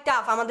কোয়াইট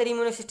টাফ আমাদের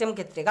ইমিউনো সিস্টেম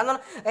ক্ষেত্রে, কারণ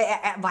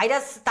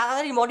ভাইরাস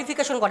তাড়াতাড়ি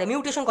মডিফিকেশন করে,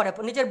 মিউটেশন করে,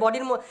 নিজের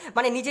বডির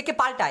মানে নিজেকে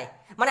পাল্টায়।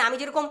 মানে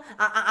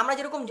আমরা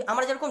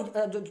যেরকম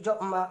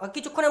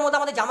কিছুক্ষণের মধ্যে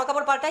আমাদের জামা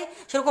কাপড় পাল্টাই,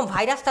 সেরকম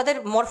ভাইরাস তাদের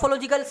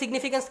মরফোলজিক্যাল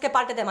সিগনিফিকেন্সকে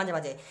পাল্টে দেয় মাঝে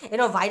মাঝে।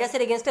 এরকম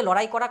ভাইরাসের এগেনস্টে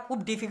লড়াই করা খুব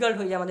ডিফিকাল্ট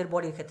হয়ে যায় আমাদের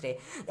বডির ক্ষেত্রে।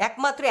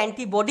 একমাত্র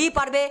অ্যান্টিবডি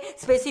পারবে,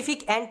 স্পেসিফিক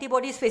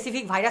অ্যান্টিবডি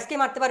স্পেসিফিক ভাইরাসকে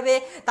মারতে পারবে।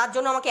 তার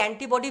জন্য আমাকে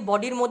অ্যান্টিবডি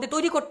বডির মধ্যে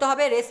তৈরি করতে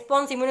হবে,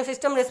 ইমিউনো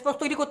সিস্টেম রেসপন্স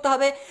তৈরি করতে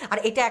হবে, আর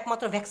এটা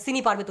একমাত্র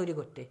ভ্যাকসিনই পারবে তৈরি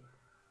করতে।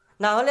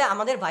 না হলে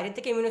আমাদের বাইরের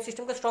থেকে ইমিউনো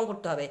সিস্টেমকে স্ট্রং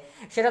করতে হবে,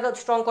 সেটা তো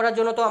স্ট্রং করার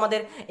জন্য তো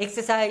আমাদের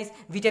exercise,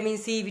 vitamin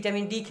C,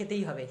 vitamin D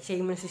খেতেই হবে সেই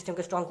ইমিউনো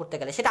সিস্টেমকে স্ট্রং করতে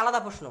গেলে, সেটা আলাদা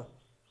প্রশ্ন।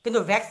 কিন্তু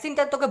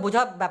ভ্যাকসিনটা তোকে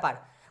বোঝা ব্যাপার,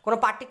 কোনো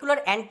পার্টিকুলার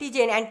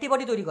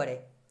অ্যান্টিবডি তৈরি করে,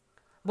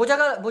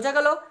 বোঝা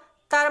গেল।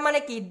 তার মানে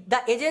কি the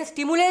agent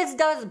stimulates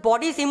the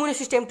bodies immuno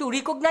system two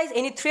recognise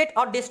any threat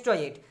or destroy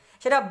ইট,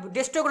 সেটা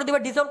ডিস্ট্রয় করে দেবে,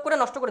 ডিজলভ করে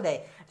নষ্ট করে দেয়,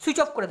 সুইচ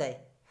অফ করে দেয়,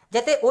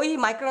 যাতে ওই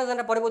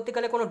মাইক্রোঅর্গানিজমটা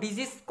পরবর্তীকালে কোনো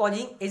ডিজিজ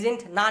কজিং এজেন্ট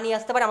না নিয়ে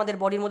আসতে পারে আমাদের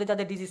বডির মধ্যে,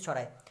 যাদের ডিজিজ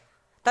ছড়ায়।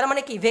 তার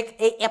মানে কি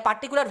এই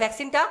পার্টিকুলার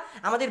ভ্যাকসিনটা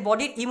আমাদের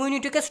বডির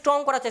ইমিউনিটিকে স্ট্রং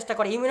করার চেষ্টা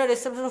করে, ইমিউনো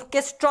রেসপন্সকে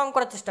স্ট্রং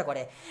করার চেষ্টা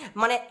করে।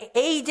 মানে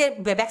এই যে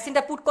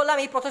ভ্যাকসিনটা পুট করলাম,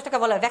 এই প্রসেসটাকে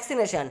বলা হয়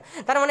ভ্যাকসিনেশন।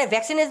 তার মানে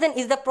vaccination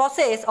is the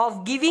process of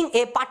giving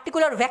a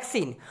particular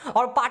vaccine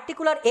or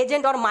particular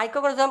agent or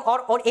microorganism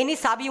or any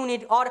sub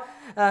unit or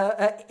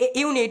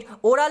unit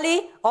orally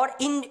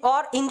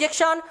or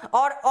injection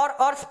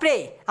or spray.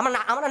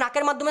 আমরা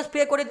নাকের মাধ্যমে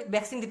স্প্রে করে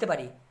ভ্যাকসিন দিতে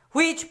পারি,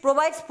 which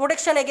provides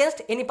protection against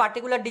any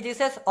particular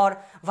diseases or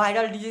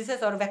viral diseases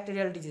or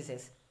bacterial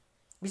diseases.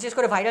 বিশেষ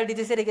করে viral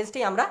ডিজিজের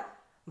এগেনস্টেই আমরা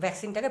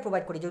ভ্যাকসিনটাকে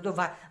provide করি, যেহেতু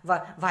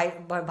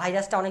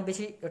ভাইরাসটা অনেক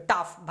বেশি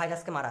টাফ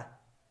ভাইরাসকে মারা।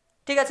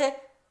 ঠিক আছে,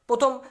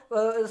 প্রথম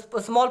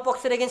স্মল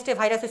পক্সের এগেনস্টে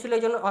ভাইরাস এসেছিল,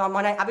 এই জন্য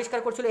মানে আবিষ্কার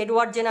করছিল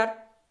এডওয়ার্ড জেনার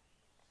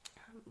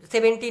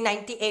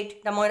 1798,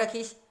 এটা মনে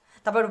রাখিস।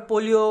 তারপর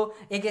পোলিও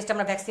এগেনস্টে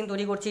আমরা ভ্যাকসিন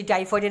তৈরি করছি,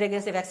 টাইফয়েডের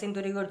এগেনস্টে ভ্যাকসিন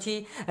তৈরি করছি,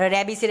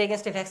 র্যাবিসের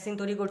এগেনস্টে ভ্যাকসিন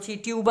তৈরি করছি,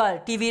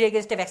 টিভির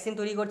এগেনস্টে ভ্যাকসিন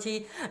তৈরি করছি,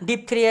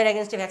 ডিপথেরিয়ার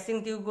এগেনস্টে ভ্যাকসিন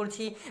তৈরি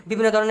করছি,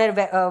 বিভিন্ন ধরনের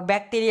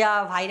ব্যাকটেরিয়া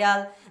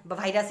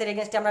ভাইরাসের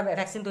এগেনস্টে আমরা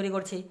ভ্যাকসিন তৈরি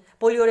করছি,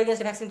 পোলিওর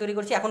এগেনস্টে ভ্যাকসিন তৈরি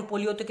করছি। এখন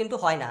পোলিওতে কিন্তু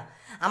হয় না।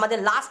 আমাদের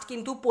লাস্ট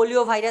কিন্তু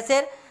পোলিও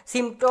ভাইরাসের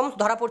সিমটমস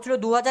ধরা পড়ছিল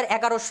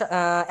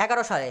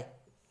 2011 সালে।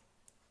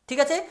 ঠিক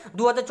আছে,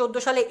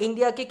 2014 সালে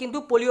ইন্ডিয়াকে কিন্তু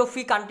পোলিও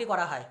ফ্রি কান্ট্রি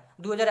করা হয়,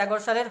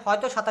 2011 সালের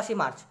হয়তো 27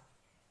 মার্চ।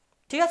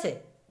 ঠিক আছে,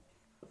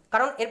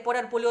 কারণ এরপরে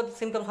আর পোলিও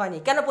সিমটমস হয়নি।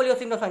 কেন পোলিও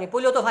সিমটমস হয়নি?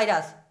 পোলিও তো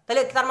ভাইরাস।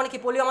 তাহলে তার মানে কি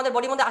পোলিও আমাদের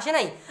বডির মধ্যে আসে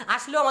নাই?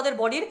 আসলেও আমাদের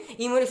বডির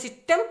ইমিউনি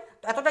সিস্টেম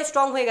এতটাই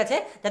স্ট্রং হয়ে গেছে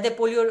যাতে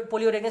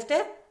পোলিওর এগেনস্টে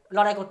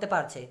লড়াই করতে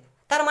পারছে।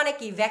 তার মানে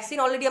কি ভ্যাকসিন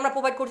অলরেডি আমরা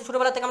প্রোভাইড করছি,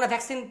 ছোটোবেলা থেকে আমরা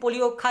ভ্যাকসিন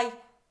পোলিও খাই,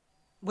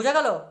 বোঝা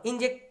গেল?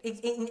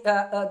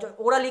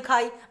 ওরালি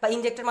খাই বা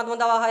ইনজেক্টের মাধ্যমে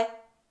দেওয়া হয়।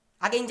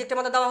 আগে ইনজেক্টের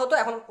মাধ্যমে দেওয়া হতো,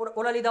 এখন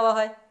ওরালি দেওয়া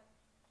হয়।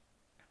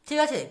 ঠিক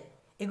আছে,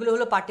 এগুলো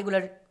হলো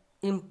পার্টিকুলার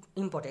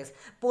ইম্পর্টেন্স।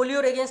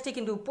 পোলিওর এগেনস্টে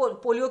কিন্তু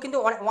পোলিও কিন্তু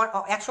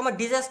একসময়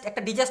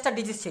একটা ডিজাস্টার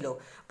ডিজিজ ছিল।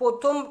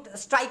 প্রথম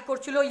স্ট্রাইক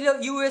করছিল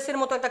ইউএসের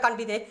মতো একটা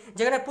কান্ট্রিতে,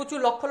 যেখানে প্রচুর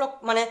লক্ষ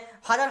মানে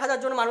হাজার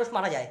জন মানুষ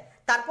মারা যায়।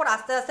 তারপর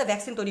আস্তে আস্তে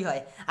ভ্যাকসিন তৈরি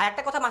হয়। আর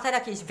একটা কথা মাথায়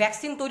রাখিস,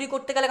 ভ্যাকসিন তৈরি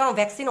করতে গেলে, কারণ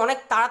ভ্যাকসিন অনেক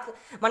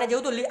মানে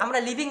যেহেতু আমরা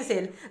লিভিং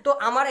সেল, তো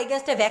আমার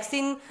এগেনস্টে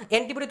ভ্যাকসিন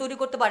অ্যান্টিবডি তৈরি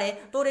করতে পারে,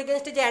 তোর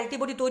এগেনস্টে যে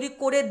অ্যান্টিবডি তৈরি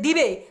করে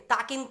দিবে তা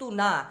কিন্তু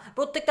না।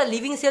 প্রত্যেকটা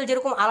লিভিং সেল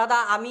যেরকম আলাদা,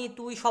 আমি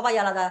তুই সবাই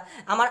আলাদা।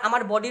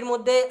 আমার বডির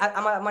মধ্যে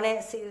আমার মানে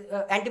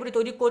অ্যান্টিবডি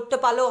তৈরি করতে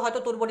পারলেও হয়তো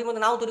তোর বডির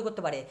মধ্যে নাও তৈরি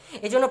করতে পারে।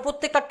 এই জন্য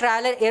প্রত্যেকটা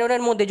ট্রায়ালের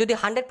এররের মধ্যে যদি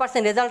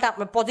 100% রেজাল্ট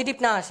পজিটিভ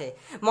না আসে,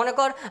 মনে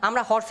কর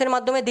আমরা হর্সের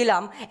মাধ্যমে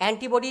দিলাম,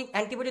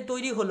 অ্যান্টিবডি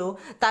তৈরি হলো,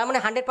 তার মানে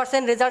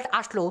 100% রেজাল্ট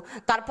আসলো,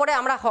 তারপরে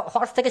আমরা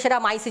হর্স থেকে সেটা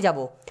মাইসে যাব,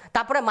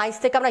 তারপরে মাইস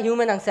থেকে আমরা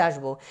হিউম্যানাংসে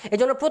আসবো। এই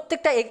জন্য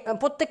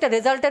প্রত্যেকটা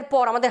রেজাল্টের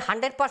পর আমাদের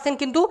 100%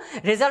 কিন্তু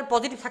রেজাল্ট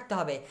পজিটিভ থাকতে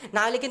হবে,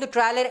 না হলে কিন্তু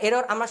ট্রায়ালের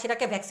এরর আমরা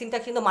সেটাকে ভ্যাকসিনটা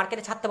কিন্তু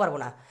মার্কেটে ছাড়তে পারবো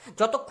না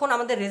যতক্ষণ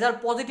আমাদের রেজাল্ট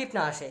পজিটিভ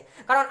না আসে।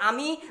 কারণ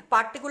আমি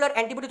পার্টিকুলার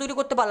অ্যান্টিবডি তৈরি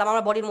করতে পারলাম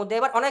আমার বডির মধ্যে,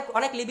 এবার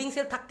অনেক লিভিং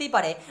সেল থাকতেই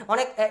পারে,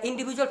 অনেক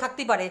ইন্ডিভিজুয়াল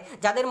থাকতেই পারে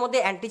যাদের মধ্যে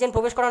অ্যান্টিজেন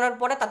প্রবেশ করানোর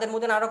পরে তাদের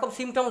মধ্যে নানা রকম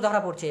সিমটমস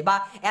ধরা পড়ছে বা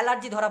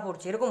অ্যালার্জি ধরা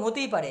পড়ছে, এরকম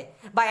হতেই পারে,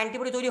 বা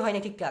অ্যান্টিবডি তৈরি হয়নি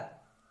ঠিকঠাক,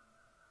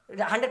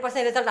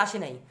 100% রেজাল্ট আসে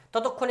নাই,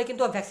 ততক্ষণে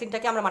কিন্তু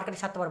ভ্যাকসিনটাকে আমরা মার্কেটে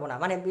ছাড়তে পারবো না।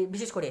 মানে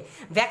বিশেষ করে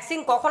ভ্যাকসিন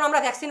কখন আমরা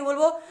ভ্যাকসিন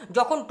বলবো,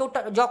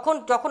 যখন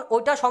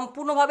ওইটা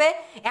সম্পূর্ণভাবে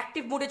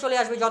অ্যাক্টিভ মুডে চলে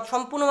আসবে,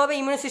 সম্পূর্ণভাবে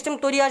ইমিউন সিস্টেম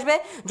তৈরি আসবে,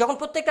 যখন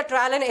প্রত্যেকটা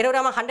ট্রায়াল অ্যান্ড এররে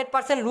আমার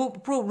 100%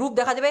 রূপ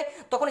দেখা দেবে,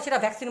 তখন সেটা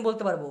ভ্যাকসিন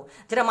বলতে পারবো,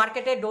 যেটা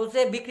মার্কেটে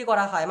ডোজে বিক্রি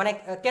করা হয়, মানে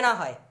কেনা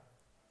হয়,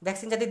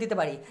 ভ্যাকসিন যাতে দিতে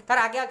পারি। তার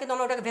আগে কিন্তু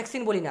আমরা ওটাকে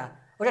ভ্যাকসিন বলি না,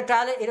 ওটা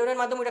ট্রায়াল এররের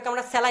মাধ্যমে ওটাকে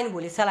আমরা স্যালাইন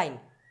বলি, স্যালাইন,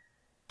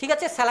 ঠিক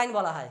আছে, স্যালাইন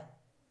বলা হয়।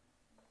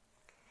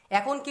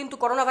 এখন কিন্তু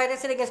করোনা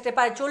ভাইরাসের এগেনস্টে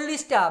প্রায়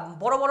 40টা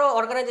বড় বড়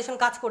অর্গানাইজেশন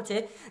কাজ করছে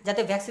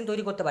যাতে ভ্যাকসিন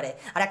তৈরি করতে পারে।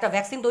 আর একটা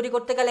ভ্যাকসিন তৈরি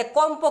করতে গেলে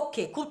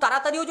কমপক্ষে খুব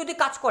তাড়াতাড়িও যদি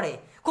কাজ করে,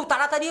 খুব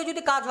তাড়াতাড়িও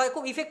যদি কাজ হয়,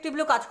 খুব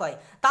ইফেক্টিভলিও কাজ হয়,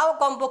 তাও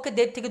কমপক্ষে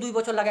 1.5 থেকে 2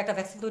 বছর লাগে একটা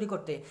ভ্যাকসিন তৈরি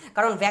করতে।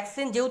 কারণ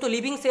ভ্যাকসিন যেহেতু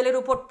লিভিং সেলের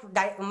উপর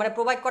মানে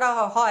প্রোভাইড করা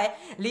হয়,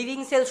 লিভিং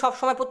সেল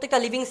সবসময় প্রত্যেকটা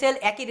লিভিং সেল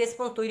একই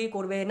রেসপন্স তৈরি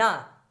করবে না।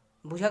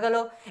 বুঝা গেল?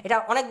 এটা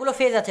অনেকগুলো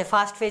ফেজ আছে,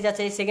 ফার্স্ট ফেজ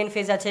আছে, সেকেন্ড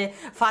ফেজ আছে।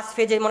 ফার্স্ট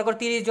ফেজে মনে করো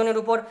 30 জনের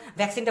উপর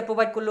ভ্যাকসিনটা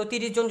প্রোভাইড করলো,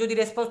 30 জন যদি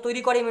রেসপন্স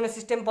তৈরি করে, ইমিউন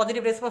সিস্টেম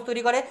পজিটিভ রেসপন্স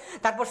তৈরি করে,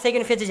 তারপর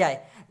সেকেন্ড ফেজে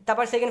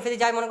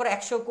যায়, মনে করো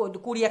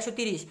 120,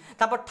 130,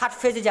 তারপর থার্ড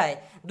ফেজে যায়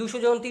 200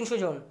 জন, 300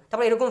 জন,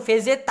 তারপর এরকম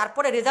ফেজে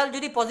তারপরে রেজাল্ট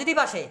যদি পজিটিভ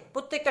আসে,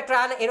 প্রত্যেকটা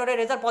ট্রায়াল এররের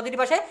রেজাল্ট পজিটিভ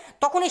আসে,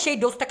 তখনই সেই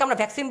ডোজটাকে আমরা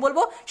ভ্যাকসিন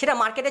বলবো, সেটা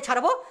মার্কেটে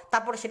ছাড়বো,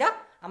 তারপরে সেটা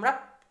আমরা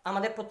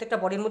আমাদের প্রত্যেকটা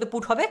বডির মধ্যে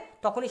পুট হবে,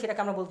 তখনই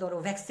সেটাকে আমরা বলতে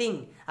পারবো ভ্যাকসিন।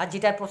 আর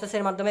যেটার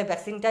প্রসেসের মাধ্যমে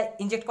ভ্যাকসিনটা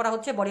ইনজেক্ট করা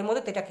হচ্ছে বডির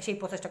মধ্যে, সেটাকে সেই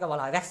প্রসেসটাকে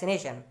বলা হয়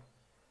ভ্যাকসিনেশন।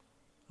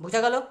 বুঝা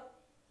গেল?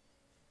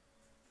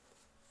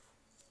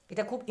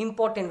 এটা খুব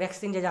ইম্পর্টেন্ট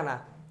ভ্যাকসিন যে জানা।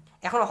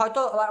 এখন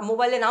হয়তো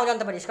মোবাইলে নাও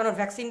জানতে পারিস, কারণ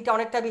ভ্যাকসিনটা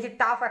অনেকটা বেশি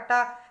টাফ একটা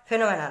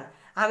ফেনোমেনন।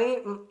 আমি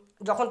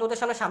যখন তোদের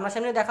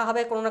সামনাসামনি দেখা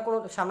হবে, কোনো না কোনো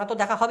সামনে তো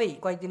দেখা হবেই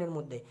কয়েকদিনের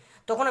মধ্যে,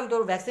 তখন আমি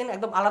তোর ভ্যাকসিন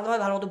একদম আলাদাভাবে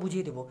ভালো মতো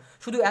বুঝিয়ে দেবো।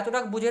 শুধু এতটা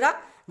বুঝে রাখ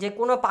যে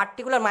কোনো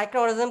পার্টিকুলার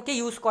মাইক্রোঅর্গানিজমকে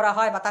ইউজ করা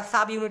হয় বা তার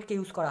সাব ইউনিটকে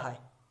ইউজ করা হয়।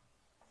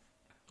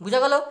 বুঝা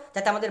গেল?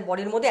 যাতে আমাদের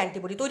বডির মধ্যে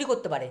অ্যান্টিবডি তৈরি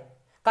করতে পারে।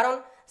 কারণ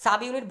সাব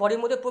ইউনিট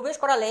বডির মধ্যে প্রবেশ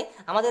করালে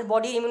আমাদের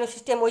বডি ইমিউন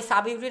সিস্টেম ওই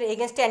সাব ইউনিটের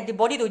এগেনস্টে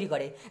অ্যান্টিবডি তৈরি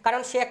করে,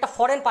 কারণ সে একটা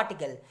ফরেন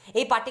পার্টিকেল।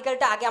 এই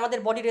পার্টিকেলটা আগে আমাদের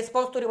বডি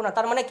রেসপন্স তৈরি করে না,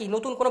 তার মানে কি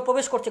নতুন কোনো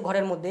প্রবেশ করছে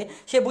ঘরের মধ্যে,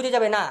 সে বুঝে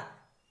যাবে না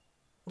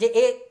যে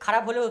এ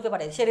খারাপ হলেও হতে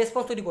পারে, সে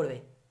রেসপন্স তৈরি করবে।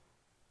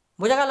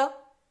 বোঝা গেল?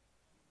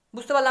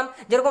 বুঝতে পারলাম?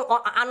 যেরকম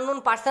আননোন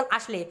পার্সন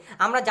আসলে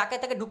আমরা যাকে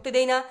তাকে ঢুকতে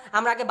দেই না,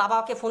 আমরা আগে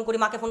বাবাকে ফোন করি,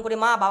 মাকে ফোন করি,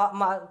 মা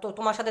তো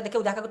তোমার সাথে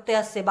কেউ দেখা করতে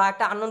আসছে বা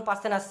একটা আননোন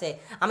পার্সন আসছে,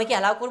 আমি কি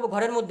অ্যালাউ করবো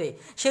ঘরের মধ্যে?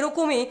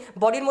 সেরকমই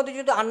বডির মধ্যে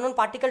যদি আননোন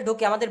পার্টিকেল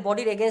ঢোকে, আমাদের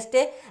বডির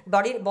এগেনস্টে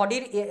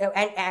বডির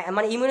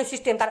মানে ইমিউন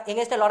সিস্টেম তার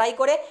এগেনস্টে লড়াই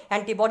করে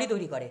অ্যান্টিবডি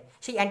তৈরি করে।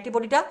 সেই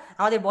অ্যান্টিবডিটা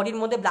আমাদের বডির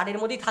মধ্যে ব্লাডের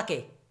মধ্যেই থাকে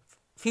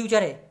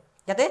ফিউচারে,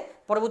 যাতে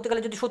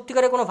পরবর্তীকালে যদি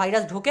সত্যিকারে কোনো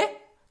ভাইরাস ঢোকে,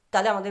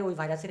 তাহলে আমাদের ওই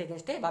ভাইরাসের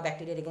এগেনস্টে বা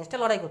ব্যাকটেরিয়ার এগেনস্টে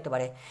লড়াই করতে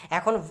পারে।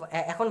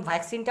 এখন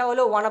ভ্যাকসিনটা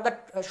হলো ওয়ান অফ দ্য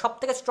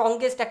সবথেকে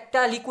স্ট্রংগেস্ট একটা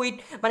লিকুইড,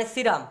 মানে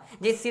সিরাম,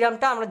 যে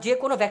সিরামটা আমরা যে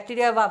কোনো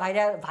ব্যাকটেরিয়া বা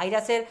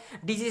ভাইরাসের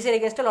ডিজিজের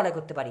এগেনস্টে লড়াই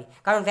করতে পারি।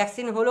 কারণ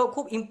ভ্যাকসিন হলো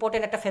খুব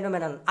ইম্পর্টেন্ট একটা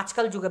ফেনোমেনন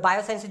আজকাল যুগে,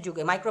 বায়োসায়েন্সের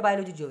যুগে,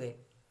 মাইক্রোবায়োলজির যুগে।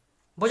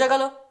 বোঝা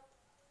গেল?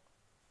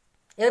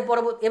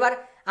 এবার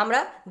আমরা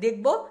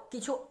দেখব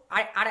কিছু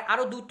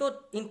আরও দুটো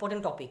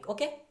ইম্পর্টেন্ট টপিক।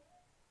 ওকে,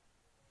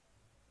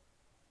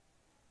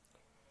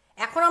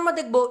 এখন আমরা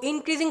দেখব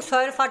ইনক্রিজিং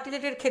সয়েল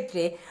ফার্টিলিটির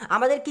ক্ষেত্রে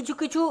আমাদের কিছু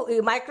কিছু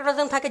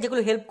মাইক্রোঅর্গানিজম থাকে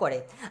যেগুলো হেল্প করে।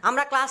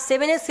 আমরা ক্লাস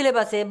 7-এর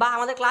সিলেবাসে বা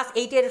আমাদের ক্লাস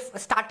 8-এর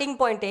স্টার্টিং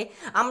পয়েন্টে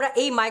আমরা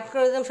এই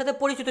মাইক্রোঅর্গানিজমের সাথে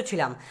পরিচিত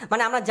ছিলাম,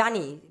 মানে আমরা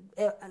জানি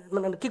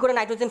কী করে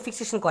নাইট্রোজেন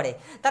ফিক্সেশন করে।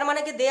 তার মানে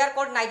কি দে are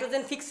called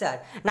nitrogen fixer.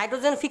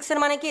 Nitrogen fixer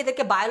মানে কি,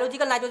 এদেরকে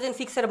বায়োলজিক্যাল নাইট্রোজেন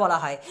ফিক্সার বলা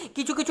হয়।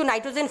 কিছু কিছু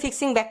নাইট্রোজেন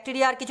ফিক্সিং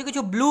ব্যাকটেরিয়া আর কিছু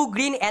কিছু ব্লু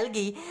গ্রিন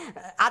অ্যালগি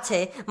আছে,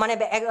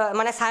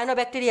 মানে সায়ানো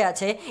ব্যাকটেরিয়া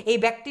আছে। এই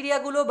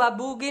ব্যাকটেরিয়াগুলো বা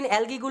ব্লু গ্রিন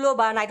অ্যালগিগুলো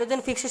বা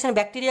নাইট্রোজেন ফিক্সেশন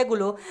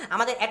ব্যাকটেরিয়াগুলো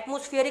আমাদের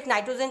অ্যাটমসফিয়ারিক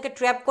নাইট্রোজেনকে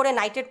ট্র্যাপ করে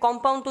নাইট্রেট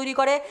কম্পাউন্ড তৈরি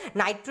করে,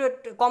 নাইট্রেট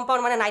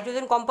কম্পাউন্ড মানে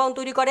নাইট্রোজেন কম্পাউন্ড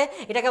তৈরি করে,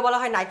 এটাকে বলা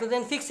হয়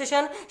নাইট্রোজেন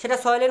ফিক্সেশন। সেটা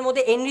সয়েলের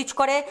মধ্যে এনরিচ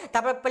করে,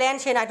 তারপর প্ল্যান্ট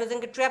সেই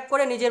নাইট্রোজেনকে ট্র্যাপ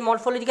করে নিজের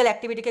মরফোলজিক্যাল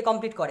অ্যাক্টিভিটিকে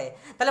কমপ্লিট করে।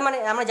 তাহলে মানে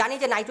আমরা জানি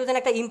যে নাইট্রোজেন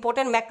একটা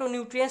ইম্পর্টেন্ট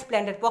ম্যাক্রোনিউট্রিয়েন্টস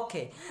প্ল্যান্টের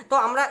পক্ষে। তো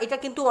আমরা এটা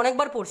কিন্তু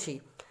অনেকবার পড়ছি,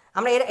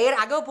 আমরা এর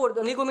আগেও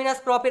লিগুমিনাস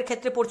ক্রপের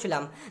ক্ষেত্রে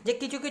পড়ছিলাম যে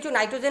কিছু কিছু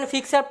নাইট্রোজেন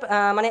ফিক্সার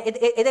মানে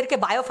এদেরকে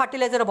বায়ো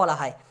ফার্টিলাইজার বলা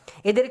হয়।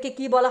 এদেরকে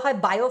কি বলা হয়?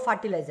 Bio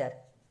fertiliser.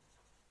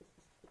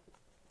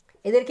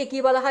 এদেরকে কি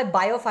বলা হয়?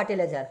 Bio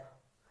fertiliser.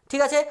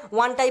 ঠিক আছে,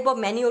 ওয়ান টাইপ অফ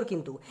ম্যানিওর।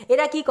 কিন্তু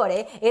এরা কি করে,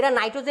 এরা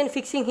নাইট্রোজেন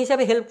ফিক্সিং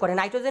হিসাবে হেল্প করে।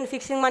 নাইট্রোজেন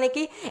ফিক্সিং মানে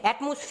কি,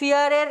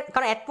 অ্যাটমসফিয়ারের,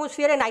 কারণ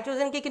অ্যাটমসফিয়ারে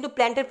নাইট্রোজেনকে কিন্তু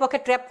প্ল্যান্টের পক্ষে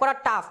ট্র্যাপ করা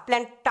টাফ,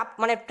 প্ল্যান্ট টাফ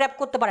মানে ট্র্যাপ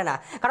করতে পারে না,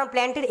 কারণ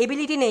প্ল্যান্টের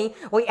এবিলিটি নেই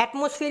ওই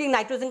অ্যাটমসফিয়ারিক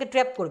নাইট্রোজেনকে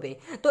ট্র্যাপ করবে।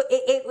 তো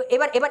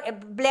এবার এবার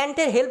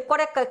প্ল্যান্টের হেল্প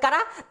করে কারা,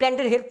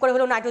 প্ল্যান্টের হেল্প করে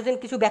হলো নাইট্রোজেন,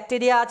 কিছু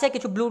ব্যাকটেরিয়া আছে,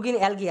 কিছু ব্লু গ্রিন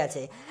অ্যালগি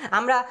আছে।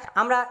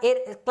 আমরা এর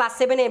ক্লাস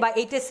 7-এ বা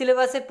 8-এর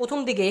সিলেবাসের প্রথম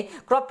দিকে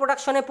ক্রপ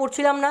প্রোডাকশনে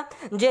পড়ছিলাম না,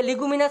 যে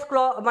লিগুমিনাস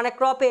মানে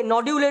ক্রপে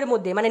নডিউলের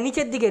মধ্যে, মানে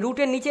নিচের দিকে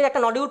রুটের নিচের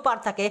একটা নডিউল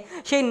পার্ট থাকে,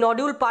 সেই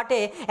নডিউল পার্টে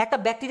একটা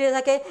ব্যাকটেরিয়া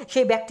থাকে,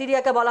 সেই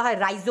ব্যাকটেরিয়াকে বলা হয়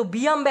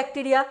রাইজোবিয়াম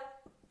ব্যাকটেরিয়া।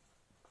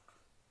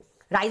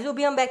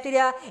 রাইজোবিয়াম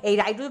ব্যাকটেরিয়া, এই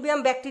রাইজোবিয়াম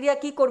ব্যাকটেরিয়া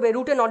কি করবে,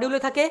 রুটে নডিউলে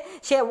থাকে,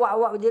 সে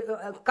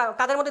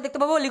কাদের মধ্যে দেখতে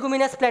পাবো,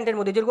 লিগুমিনাস প্ল্যান্টের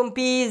মধ্যে, যেরকম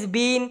পিস,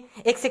 বিন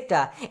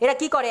এক্সেট্রা। এরা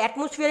কি করে,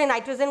 অ্যাটমসফিয়ারে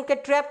নাইট্রোজেনকে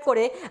ট্র্যাপ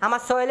করে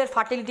আমার সয়েলের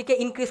ফার্টিলিটিকে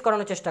ইনক্রিজ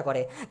করানোর চেষ্টা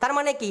করে। তার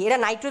মানে কি, এরা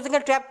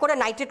নাইট্রোজেনকে ট্র্যাপ করে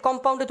নাইট্রেট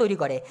কম্পাউন্ডে তৈরি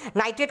করে।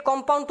 নাইট্রেট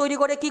কম্পাউন্ড তৈরি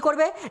করে কি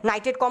করবে,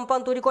 নাইট্রেট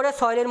কম্পাউন্ড তৈরি করে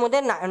সয়েলের মধ্যে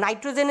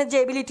নাইট্রোজেনের যে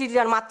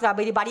এবিলিটির মাত্রা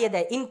বাড়িয়ে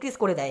দেয়, ইনক্রিজ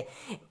করে দেয়।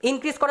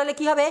 ইনক্রিজ করালে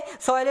কি হবে,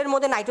 সয়েলের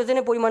মধ্যে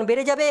নাইট্রোজেনের পরিমাণ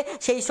বেড়ে যাবে,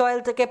 সেই সয়েল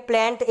থেকে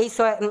প্ল্যান্ট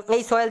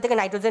এই সয়েল থেকে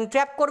নাইট্রোজেন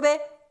ট্র্যাপ করবে,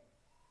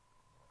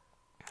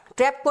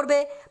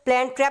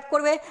 প্ল্যান্ট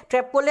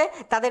ট্র্যাপ করলে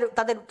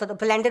তাদের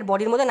প্ল্যান্টের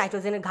বডির মধ্যে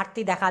নাইট্রোজেনের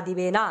ঘাটতি দেখা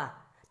দিবে না।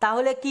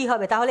 তাহলে কি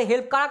হবে, তাহলে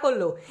হেল্প কারা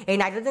করলো, এই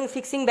নাইট্রোজেন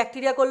ফিক্সিং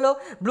ব্যাকটেরিয়া করলো,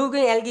 ব্লু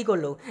গ্রিন অ্যালগি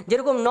করলো।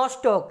 যেরকম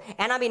নস্টক,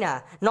 অ্যানাবিনা,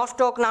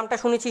 নস্টক নামটা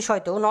শুনেছিস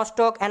হয়তো,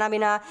 নস্টক,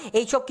 অ্যানাবিনা,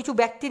 এইসব কিছু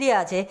ব্যাকটেরিয়া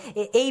আছে।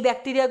 এই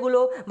ব্যাকটেরিয়াগুলো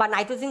বা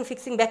নাইট্রোজেন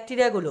ফিক্সিং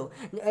ব্যাকটেরিয়াগুলো,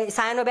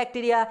 সায়ানো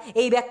ব্যাকটেরিয়া,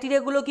 এই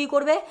ব্যাকটেরিয়াগুলো কি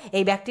করবে,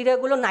 এই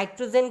ব্যাকটেরিয়াগুলো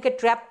নাইট্রোজেনকে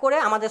ট্র্যাপ করে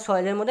আমাদের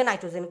সয়েলের মধ্যে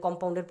নাইট্রোজেন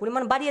কম্পাউন্ডের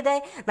পরিমাণ বাড়িয়ে দেয়।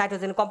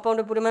 নাইট্রোজেন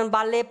কম্পাউন্ডের পরিমাণ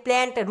বাড়লে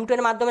প্ল্যান্ট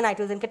রুটের মাধ্যমে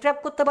নাইট্রোজেনকে ট্র্যাপ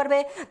করতে পারবে,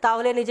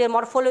 তাহলে নিজের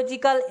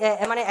মরফোলজিক্যাল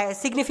মানে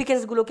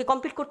সিগনিফিকেন্সগুলোকে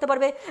কমপ্লিট করতে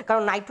পারবে।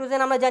 কারণ নাইট্রোজেন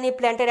আমরা জানি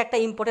প্ল্যান্টের একটা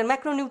ইম্পর্টেন্ট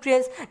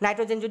ম্যাক্রোনিউট্রিয়েন্টস।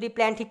 নাইট্রোজেন যদি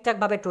প্ল্যান্ট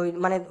ঠিকঠাকভাবে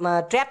মানে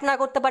ট্র্যাপ না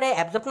করতে পারে,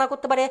 অ্যাবজর্ব না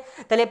করতে পারে,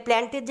 তাহলে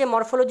প্ল্যান্টের যে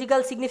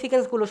মরফোলজিক্যাল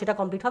সিগনিফিকেন্সগুলো সেটা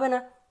কমপ্লিট হবে না।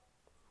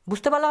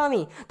 বুঝতে পারলাম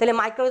আমি? তাহলে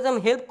মাইক্রোঅর্গানিজম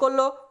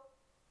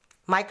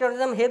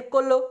হেল্প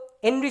করলো,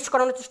 এনরিচ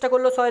করানোর চেষ্টা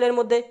করলো সয়েলের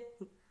মধ্যে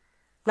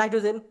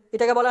নাইট্রোজেন,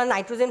 এটাকে বলা হয়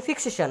নাইট্রোজেন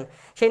ফিক্সেশন।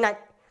 সেই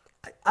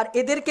আর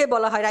এদেরকে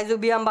বলা হয়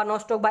রাইজোবিয়াম বা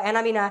নস্টক বা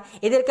অ্যানামিনা,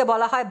 এদেরকে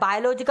বলা হয়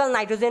বায়োলজিক্যাল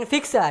নাইট্রোজেন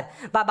ফিক্সার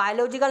বা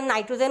বায়োলজিক্যাল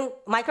নাইট্রোজেন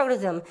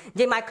মাইক্রোঅর্গানিজম।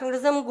 যে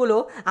মাইক্রোঅর্গানিজমগুলো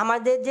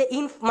আমাদের যে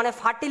মানে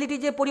ফার্টিলিটি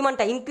যে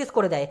পরিমাণটা ইনক্রিজ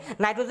করে দেয়,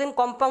 নাইট্রোজেন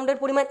কম্পাউন্ডের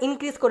পরিমাণ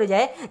ইনক্রিজ করে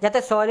যায়, যাতে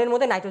সয়েলের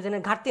মধ্যে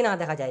নাইট্রোজেনের ঘাটতি না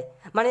দেখা যায়।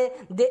 মানে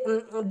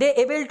দে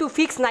able to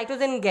fix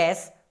nitrogen gas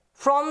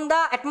from the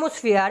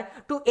atmosphere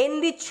two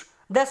enrich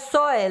the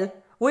soil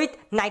with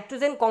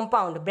nitrogen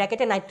compound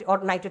ব্র্যাকেটে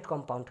nitrate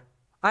compound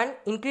and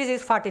increase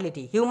is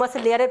fertility,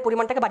 হিউমাসের লেয়ারের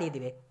পরিমাণটাকে বাড়িয়ে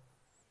দিবে।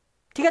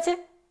 ঠিক আছে,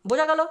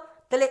 বোঝা গেল?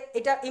 তাহলে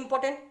এটা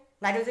ইম্পর্টেন্ট,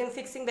 নাইট্রোজেন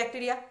ফিক্সিং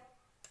ব্যাকটেরিয়া।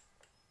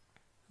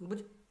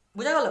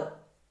 বোঝা গেল?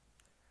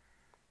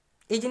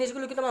 এই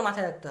জিনিসগুলো কিন্তু আমার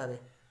মাথায় রাখতে হবে।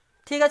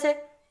 ঠিক আছে,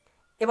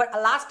 এবার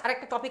লাস্ট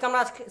আরেকটা টপিক আমরা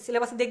আজকে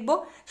সিলেবাসে দেখব,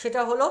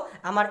 সেটা হলো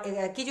আমার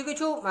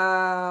কিছু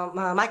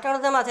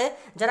মাইক্রোঅর্গানিজম আছে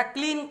যারা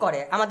ক্লিন করে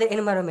আমাদের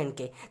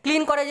এনভায়রনমেন্টকে।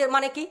 ক্লিন করে যে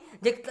মানে কি,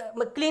 যে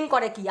ক্লিন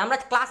করে কি, আমরা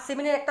ক্লাস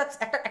 7-এর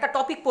একটা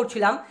টপিক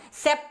পড়ছিলাম,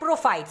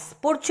 স্যাপ্রোফাইটস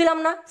পড়ছিলাম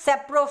না,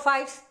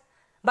 স্যাপ্রোফাইটস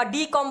বা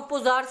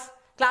ডিকম্পোজার্স।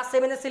 ক্লাস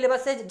 7-এর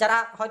সিলেবাসে যারা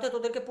হয়তো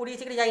তোদেরকে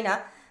পড়িয়েছে কি জানি না,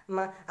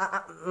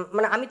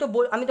 মানে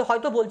আমি তো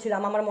হয়তো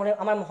বলছিলাম, আমার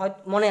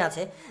মনে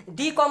আছে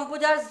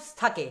ডিকম্পোজার্স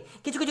থাকে।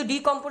 কিছু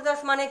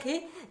ডিকম্পোজার্স মানে কি,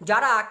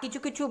 যারা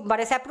কিছু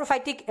মানে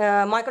স্যাপ্রোফাইটিক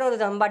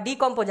মাইক্রোঅর্গানিজম বা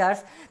ডিকম্পোজার্স,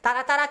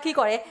 তারা কি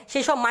করে,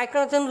 সেই সব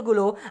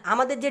মাইক্রোঅর্গানিজমগুলো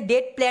আমাদের যে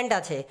ডেড প্ল্যান্ট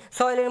আছে,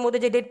 সয়েলের মধ্যে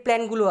যে ডেড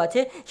প্ল্যান্টগুলো আছে,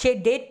 সেই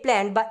ডেড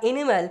প্ল্যান্ট বা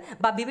এনিম্যাল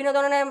বা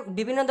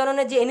বিভিন্ন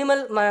ধরনের যে এনিম্যাল,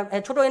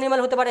 ছোটো এনিম্যাল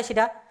হতে পারে,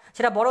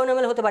 সেটা বড়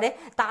এনিম্যাল হতে পারে,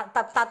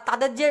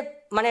 তাদের যে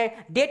মানে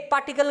ডেড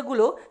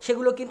পার্টিকেলগুলো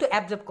সেগুলো কিন্তু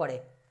অ্যাবজর্ব করে।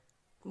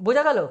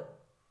 বোঝা গেল?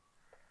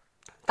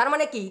 তার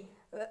মানে কি,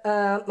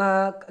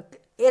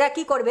 এরা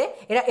কি করবে,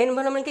 এরা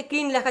এনভায়রনমেন্টকে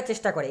ক্লিন রাখার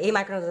চেষ্টা করে এই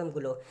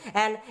মাইক্রোঅর্গানিজমগুলো।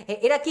 অ্যান্ড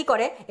এরা কি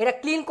করে, এরা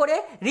ক্লিন করে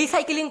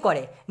রিসাইকেলিং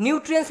করে,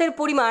 নিউট্রিয়েন্টসের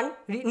পরিমাণ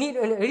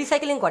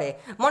রিসাইকেলিং করে।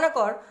 মনে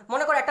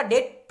কর একটা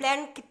ডেড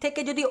প্ল্যান্ট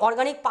থেকে যদি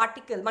অর্গানিক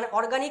পার্টিকেল মানে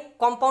অর্গানিক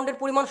কম্পাউন্ডের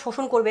পরিমাণ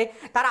শোষণ করবে,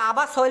 তারা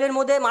আবার সয়েলের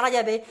মধ্যে মারা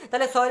যাবে,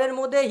 তাহলে সয়েলের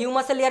মধ্যে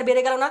হিউমাসের লেয়ার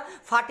বেড়ে গেল না,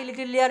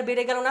 ফার্টিলিটির লেয়ার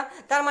বেড়ে গেল না।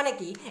 তার মানে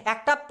কি,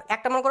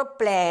 একটা মনে করো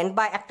প্ল্যান্ট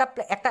বা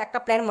একটা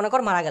প্ল্যান্ট মনে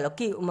কর মারা গেল,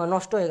 কি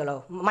নষ্ট হয়ে গেল,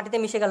 মাটিতে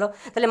মিশে গেল,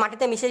 তাহলে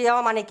মাটিতে মিশে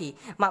যাওয়া মানে কি,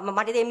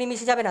 মাটিতে এমনি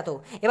মিশে যাবে না তো।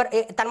 এবার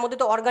তার মধ্যে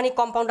তো অর্গানিক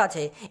কম্পাউন্ড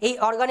আছে, এই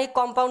অর্গানিক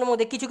কম্পাউন্ডের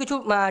মধ্যে কিছু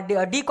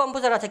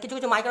ডিকম্পোজার আছে, কিছু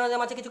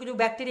মাইক্রোঅর্গানিজম আছে, কিছু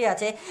ব্যাকটেরিয়া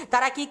আছে।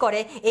 তারা কি করে,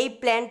 এই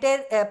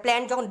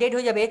প্ল্যান্ট যখন ডেড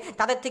হয়ে যাবে,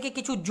 তাদের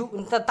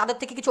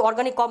থেকে কিছু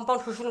অর্গানিক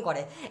কম্পাউন্ড শোষণ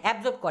করে,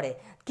 অ্যাবজর্ব করে।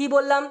 কি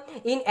বললাম,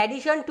 in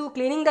addition to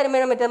cleaning the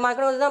environment,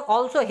 microorganism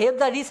also help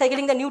the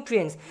recycling the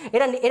nutrients.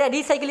 এরা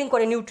রিসাইকেলিং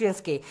করে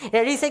নিউট্রিয়েন্টসকে,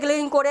 এরা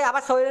রিসাইকেলিং করে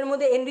আবার সয়েলের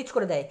মধ্যে এনরিচ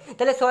করে দেয়।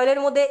 তাহলে সয়েলের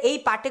মধ্যে এই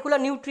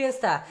পার্টিকুলার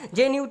নিউট্রিয়েন্টসটা,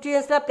 যে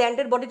নিউট্রিয়েন্টসটা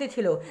প্ল্যান্টের বডিতে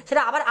ছিল,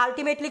 সেটা আবার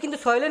আলটিমেটলি কিন্তু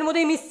সয়েলের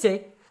মধ্যেই মিশছে।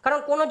 কারণ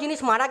কোনো জিনিস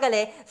মারা গেলে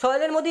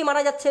সয়েলের মধ্যেই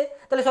মারা যাচ্ছে,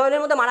 তাহলে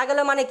সয়েলের মধ্যে মারা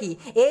গেলে মানে কি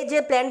এই যে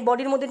প্ল্যান্ট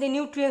বডির মধ্যে যে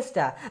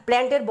নিউট্রিয়েন্টসটা,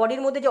 প্ল্যান্টের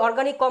বডির মধ্যে যে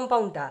অর্গানিক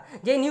কম্পাউন্ডটা,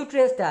 যে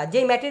নিউট্রিয়েন্টসটা,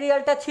 যেই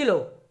ম্যাটেরিয়ালটা ছিল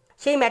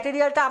সেই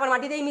ম্যাটেরিয়ালটা আবার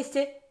মাটিতেই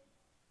মিশছে।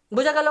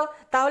 বোঝা গেল?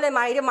 তাহলে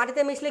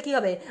মাটিতে মিশলে কী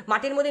হবে,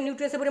 মাটির মধ্যে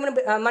নিউট্রিয়েন্টসের পরিমাণ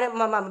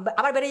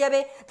আবার বেড়ে যাবে।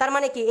 তার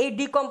মানে কি এই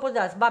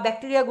ডিকম্পোজার্স বা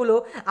ব্যাকটেরিয়াগুলো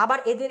আবার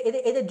এদের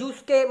এদের এদের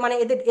জুসকে মানে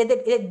এদের এদের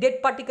এদের ডেড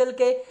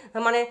পার্টিকেলকে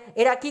মানে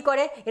এরা কি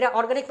করে, এরা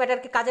অর্গানিক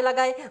ম্যাটারকে কাজে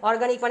লাগায়,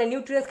 অর্গানিক মানে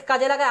নিউট্রিয়েন্টসকে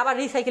কাজে লাগায়, আবার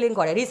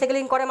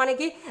রিসাইক্লিং করে মানে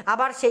কি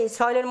আবার সেই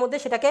সয়েলের মধ্যে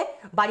সেটাকে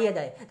বাড়িয়ে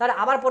দেয়। তাহলে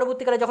আবার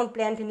পরবর্তীকালে যখন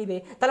প্ল্যান্ট নিবে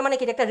তার মানে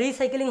কি এটা একটা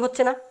রিসাইক্লিং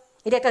হচ্ছে না,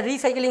 এটা একটা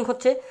রিসাইক্লিং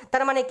হচ্ছে।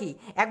 তার মানে কি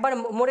একবার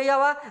মরে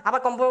যাওয়া আবার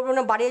কম্পাউন্ড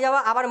বাড়িয়ে যাওয়া,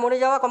 আবার মরে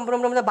যাওয়া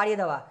কম্পাউন্ড বাড়িয়ে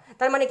দেওয়া,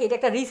 তার মানে কি এটা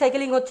একটা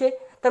রিসাইক্লিং হচ্ছে।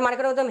 তার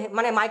মাইক্রোঅর্গানিজম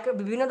মানে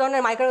বিভিন্ন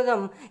ধরনের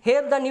microorganism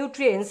help the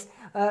nutrients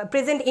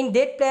present in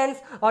dead plants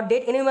or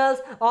dead animals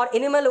or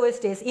animal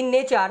wastage in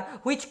nature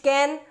which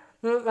can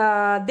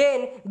then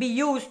be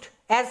used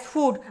as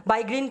food by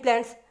green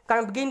plants.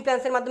 কারণ গ্রিন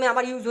প্ল্যান্টসের মাধ্যমে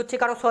আবার ইউজ হচ্ছে,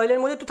 কারণ সয়েলের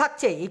মধ্যে তো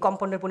থাকছে এই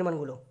কম্পাউন্ডের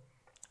পরিমাণগুলো,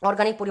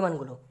 অর্গানিক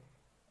পরিমাণগুলো।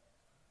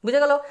 বুঝে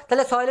গেল?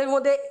 তাহলে সয়েলের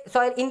মধ্যে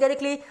সয়েল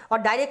ইনডাইরেক্টলি অর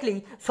ডাইরেক্টলি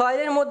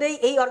সয়েলের মধ্যেই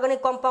এই অর্গানিক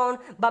কম্পাউন্ড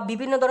বা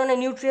বিভিন্ন ধরনের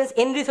নিউট্রিয়েন্টস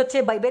এনরিচ হচ্ছে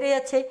বা বেড়ে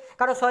যাচ্ছে,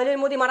 কারণ সয়েলের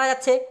মধ্যে মারা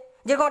যাচ্ছে।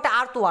 যেরকম একটা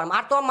আর্থওয়ার্ম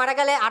মারা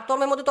গেলে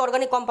আর্থওয়ার্মের মধ্যে তো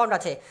অর্গানিক কম্পাউন্ড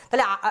আছে,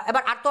 তাহলে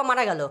এবার আর্থওয়ার্ম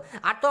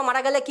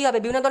মারা গেলে কী হবে,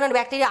 বিভিন্ন ধরনের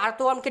ব্যাকটেরিয়া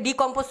আর্থওয়ার্মকে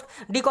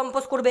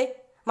ডিকম্পোজ করবে,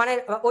 মানে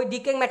ওই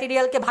ডিকেং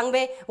ম্যাটেরিয়ালকে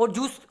ভাঙবে,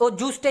 ওর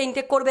জুসটা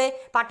ইনটেক করবে,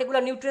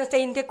 পার্টিকুলার নিউট্রিয়েন্টসটা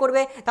ইনটেক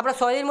করবে, তারপরে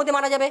সয়েলের মধ্যে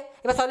মারা যাবে।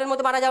 এবার সয়েলের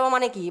মধ্যে মারা যাওয়া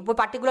মানে কি ওই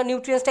পার্টিকুলার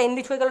নিউট্রিয়েন্টসটা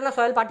এনরিচ হয়ে গেল না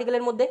সয়েল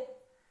পার্টিকেলের মধ্যে,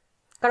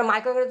 কারণ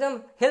মাইক্রোঅর্গানিজম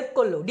হেল্প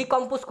করলো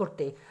ডিকম্পোজ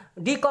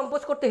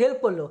করতে হেল্প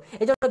করলো,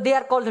 এই জন্য দে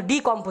আর কল্ড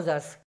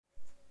ডিকম্পোজার্স।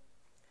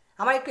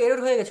 আমার একটু এরর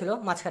হয়ে গেছিলো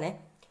মাঝখানে।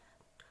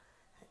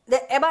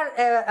 এবার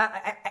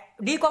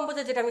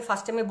ডিকম্পোজার যেটা আমি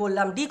ফার্স্ট টাইমে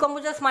বললাম,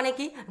 ডিকম্পোজার্স মানে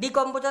কি,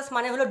 ডিকম্পোজার্স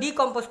মানে হলো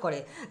ডিকম্পোজ করে।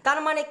 তার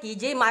মানে কি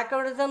যে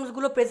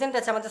মাইক্রোঅর্গানিজমসগুলো প্রেজেন্ট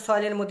আছে আমাদের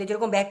সয়েলের মধ্যে,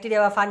 যেরকম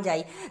ব্যাকটেরিয়া বা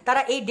ফানজাই,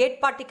 তারা এই ডেড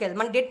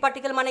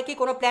পার্টিকেল মানে কি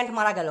কোনো প্ল্যান্ট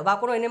মারা গেল বা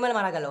কোনো অ্যানিমাল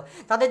মারা গেল,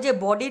 তাদের যে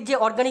বডির যে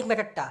অর্গানিক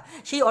ম্যাটারটা,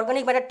 সেই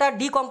অর্গানিক ম্যাটারটা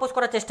ডিকম্পোজ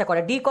করার চেষ্টা করে।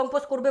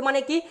 ডিকম্পোজ করবে মানে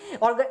কি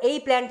এই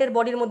প্ল্যান্টের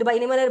বডির মধ্যে বা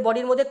অ্যানিমালের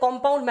বডির মধ্যে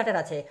কম্পাউন্ড ম্যাটার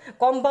আছে,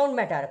 কম্পাউন্ড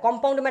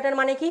ম্যাটার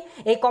মানে কি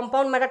এই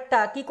কম্পাউন্ড ম্যাটারটা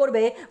কি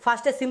করবে,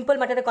 ফার্স্টে সিম্পল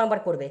ম্যাটারে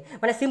কনভার্ট করবে,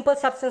 মানে সিম্পল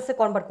সাবস্টেন্সে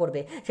কনভার্ট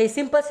করবে। সেই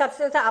সিম্পল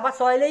সাবস্টেন্সটা আবার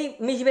সয়েলেই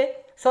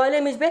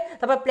মিশবে,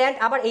 তারপর প্ল্যান্ট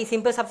আবার এই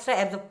সিম্পল সাবস্টেন্সটা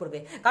অ্যাবজর্ব করবে,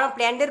 কারণ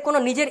প্ল্যান্টের কোনো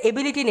নিজের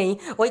এবিলিটি নেই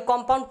ওই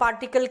কম্পাউন্ড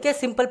পার্টিকেলকে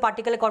সিম্পল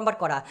পার্টিকেলে কনভার্ট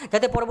করা,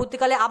 যাতে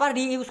পরবর্তীকালে আবার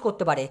রিইউজ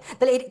করতে পারে।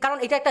 তাহলে কারণ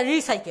এটা একটা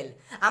রিসাইকেল।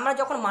 আমরা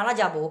যখন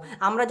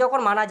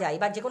মারা যাই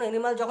বা যে কোনো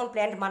অ্যানিমাল যখন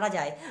প্ল্যান্ট মারা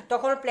যায়,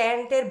 তখন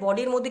প্ল্যান্টের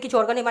বডির মধ্যে কিছু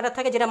অর্গানিক ম্যাটার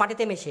থাকে যেটা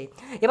মাটিতে মেশে।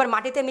 এবার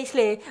মাটিতে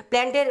মিশলে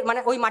প্ল্যান্টের মানে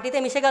ওই মাটিতে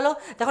মিশে গেল,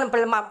 তখন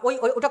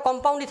ওটা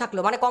কম্পাউন্ডই থাকলো,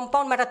 মানে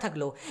কম্পাউন্ড ম্যাটার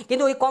থাকলো,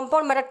 কিন্তু ওই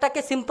কম্পাউন্ড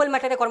ম্যাটারটাকে সিম্পল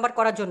ম্যাটারে কনভার্ট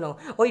করার জন্য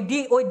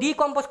ওই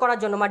ডিকম্পোজ করার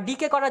জন্য বা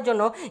ডিকে করার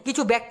জন্য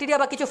কিছু ব্যাকটেরিয়া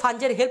বা কিছু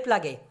ফাঞ্জের হেল্প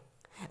লাগে।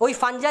 ওই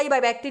ফাঞ্জাই বা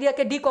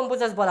ব্যাকটেরিয়াকে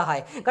ডিকম্পোজার্স বলা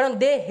হয়, কারণ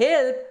they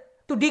help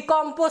to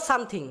decompose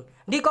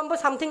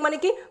something মানে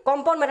কি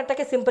কম্পাউন্ড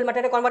ম্যাটারটাকে সিম্পল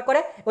ম্যাটারে কনভার্ট করে।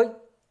 ওই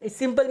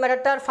সিম্পল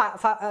ম্যাটারটার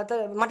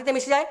মাটিতে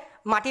মিশে যায়,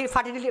 মাটির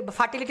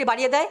ফার্টিলিটি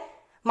বাড়িয়ে দেয়,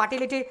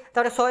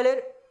 তারপরে সয়েলের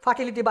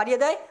ফার্টিলিটি বাড়িয়ে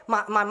দেয়,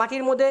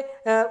 মাটির মধ্যে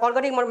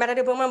অর্গানিক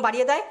ম্যাটারের পরিমাণ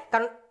বাড়িয়ে দেয়,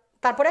 কারণ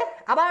তারপরে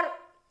আবার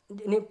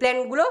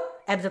প্ল্যান্টগুলো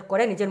অ্যাবজর্ব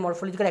করে নিজের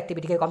মরফোলজিক্যাল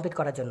অ্যাক্টিভিটিকে কমপ্লিট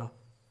করার জন্য।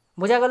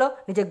 বোঝা গেল?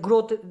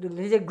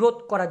 নিজের গ্রোথ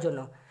করার জন্য।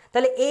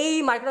 তাহলে এই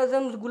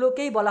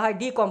মাইক্রোঅর্গানিজমসগুলোকেই বলা হয়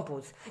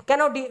ডিকম্পোজ।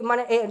 কেন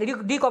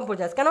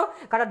ডিকম্পোজার্স কেন?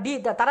 কারণ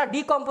তারা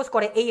ডিকম্পোজ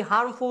করে এই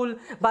হার্মফুল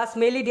বা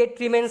স্মেলি ডেড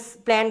রিমেন্স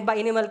প্ল্যান্ট বা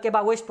অ্যানিমালকে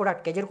বা ওয়েস্ট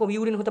প্রোডাক্টকে, যেরকম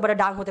ইউরিন হতে পারে,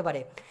 ডাং হতে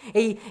পারে।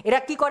 এরা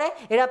কি করে,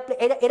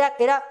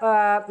 এরা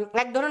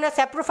এক ধরনের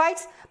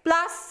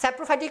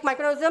স্যাপ্রোফাইটিক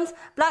মাইক্রোঅর্গানিজমস,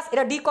 প্লাস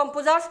এরা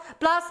ডিকম্পোজার্স,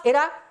 প্লাস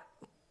এরা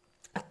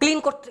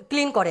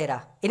ক্লিন করে, এরা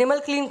অ্যানিমাল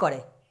ক্লিন করে।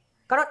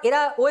 কারণ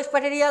এরা ওয়েস্ট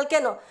ম্যাটেরিয়ালকে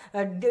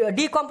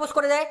ডিকম্পোজ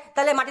করে দেয়,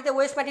 তাহলে মাটিতে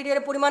ওয়েস্ট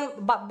ম্যাটেরিয়ালের পরিমাণ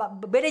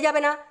বেড়ে যাবে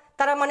না,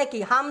 তারা মানে কি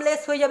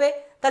হার্মলেস হয়ে যাবে।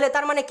 তাহলে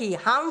তার মানে কি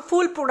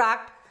harmful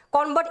product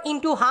convert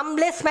into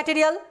harmless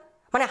material,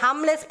 মানে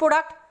হার্মলেস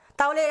প্রোডাক্ট।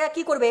 তাহলে এরা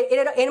কী করবে,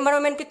 এরা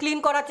এনভায়রনমেন্টকে ক্লিন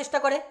করার চেষ্টা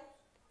করে।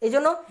 এই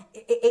জন্য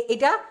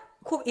এটা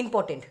খুব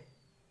ইম্পর্টেন্ট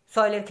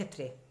সয়েলের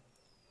ক্ষেত্রে,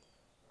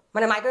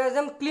 মানে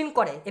মাইক্রোঅর্গানিজম ক্লিন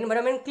করে,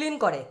 এনভায়রনমেন্ট ক্লিন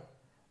করে।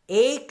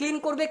 এই ক্লিন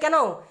করবে কেন?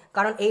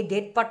 কারণ এই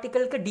ডেড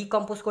পার্টিকেলকে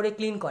ডিকম্পোজ করে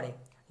ক্লিন করে,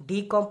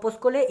 ডিকম্পোজ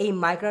করলে এই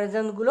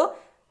মাইক্রোঅর্গানিজমগুলো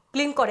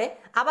ক্লিন করে,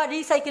 আবার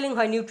রিসাইকেলিং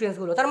হয়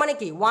নিউট্রিয়েন্টসগুলো। তার মানে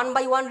কি 1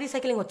 by 1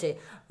 রিসাইকেলিং হচ্ছে,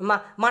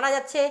 মারা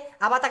যাচ্ছে,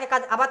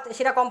 আবার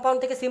সেটা কম্পাউন্ড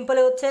থেকে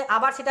সিম্পলে হচ্ছে,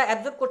 আবার সেটা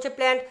অ্যাবজর্ব করছে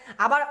প্ল্যান্ট,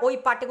 আবার ওই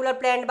পার্টিকুলার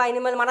প্ল্যান্ট বা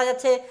অ্যানিমাল মারা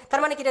যাচ্ছে।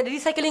 তার মানে কি এটা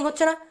রিসাইকেলিং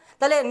হচ্ছে না?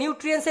 তাহলে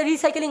নিউট্রিয়েন্টসের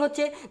রিসাইকেলিং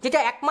হচ্ছে, যেটা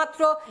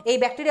একমাত্র এই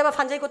ব্যাকটেরিয়া বা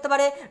ফাঞ্জাই করতে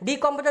পারে।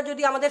 ডিকম্পোজার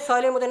যদি আমাদের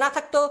সয়েলের মধ্যে না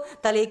থাকতো,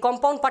 তাহলে এই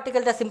কম্পাউন্ড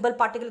পার্টিকেলটা সিম্পল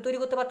পার্টিকেল তৈরি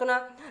করতে পারতো না,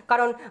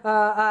 কারণ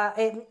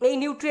এই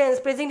nutrients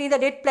present in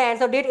the dead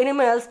plants or dead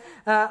animals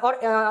or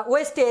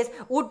wastage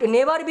would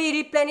never be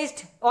replenished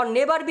or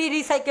never be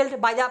recycled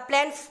by the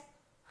plants,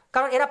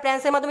 কারণ এরা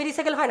প্ল্যান্টসের মাধ্যমে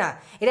রিসাইকেল হয় না,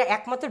 এরা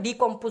একমাত্র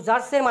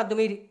ডিকম্পোজার্সের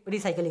মাধ্যমে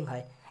রিসাইকেলিং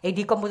হয়। এই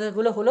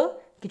ডিকম্পোজারগুলো হলো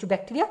কিছু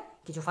ব্যাকটেরিয়া,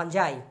 কিছু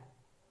ফাঞ্জাই।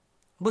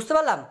 বুঝতে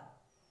পারলাম?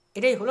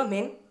 এটাই হলো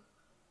মেন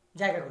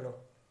জায়গাগুলো।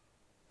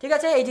 ঠিক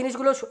আছে, এই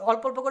জিনিসগুলো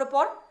অল্প অল্প করে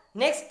পর।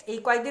 নেক্সট এই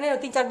কয়েকদিনের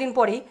 3-4 দিন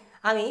পরই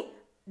আমি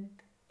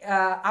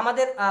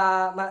আমাদের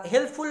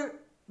হেল্পফুল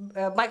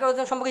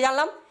মাইক্রোঅর্গানিজম সম্পর্কে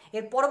জানলাম।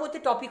 এর পরবর্তী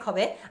টপিক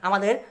হবে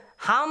আমাদের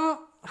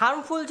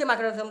হার্মফুল যে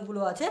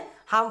মাইক্রোঅর্গানিজমগুলো আছে,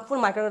 হার্মফুল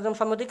মাইক্রোঅর্গানিজম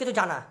সম্বন্ধে কিছু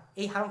জানা।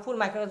 এই হার্মফুল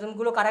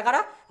মাইক্রোঅর্গানিজমগুলো কারা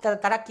কারা,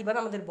 তারা কীভাবে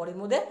আমাদের বডির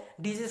মধ্যে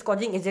ডিজিজ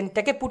কজিং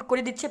এজেন্টটাকে পুট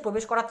করে দিচ্ছে,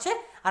 প্রবেশ করাচ্ছে,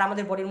 আর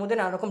আমাদের বডির মধ্যে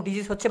নানা রকম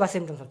ডিজিজ হচ্ছে বা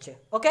সিমটমস হচ্ছে।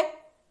 ওকে,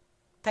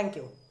 থ্যাংক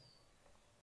ইউ।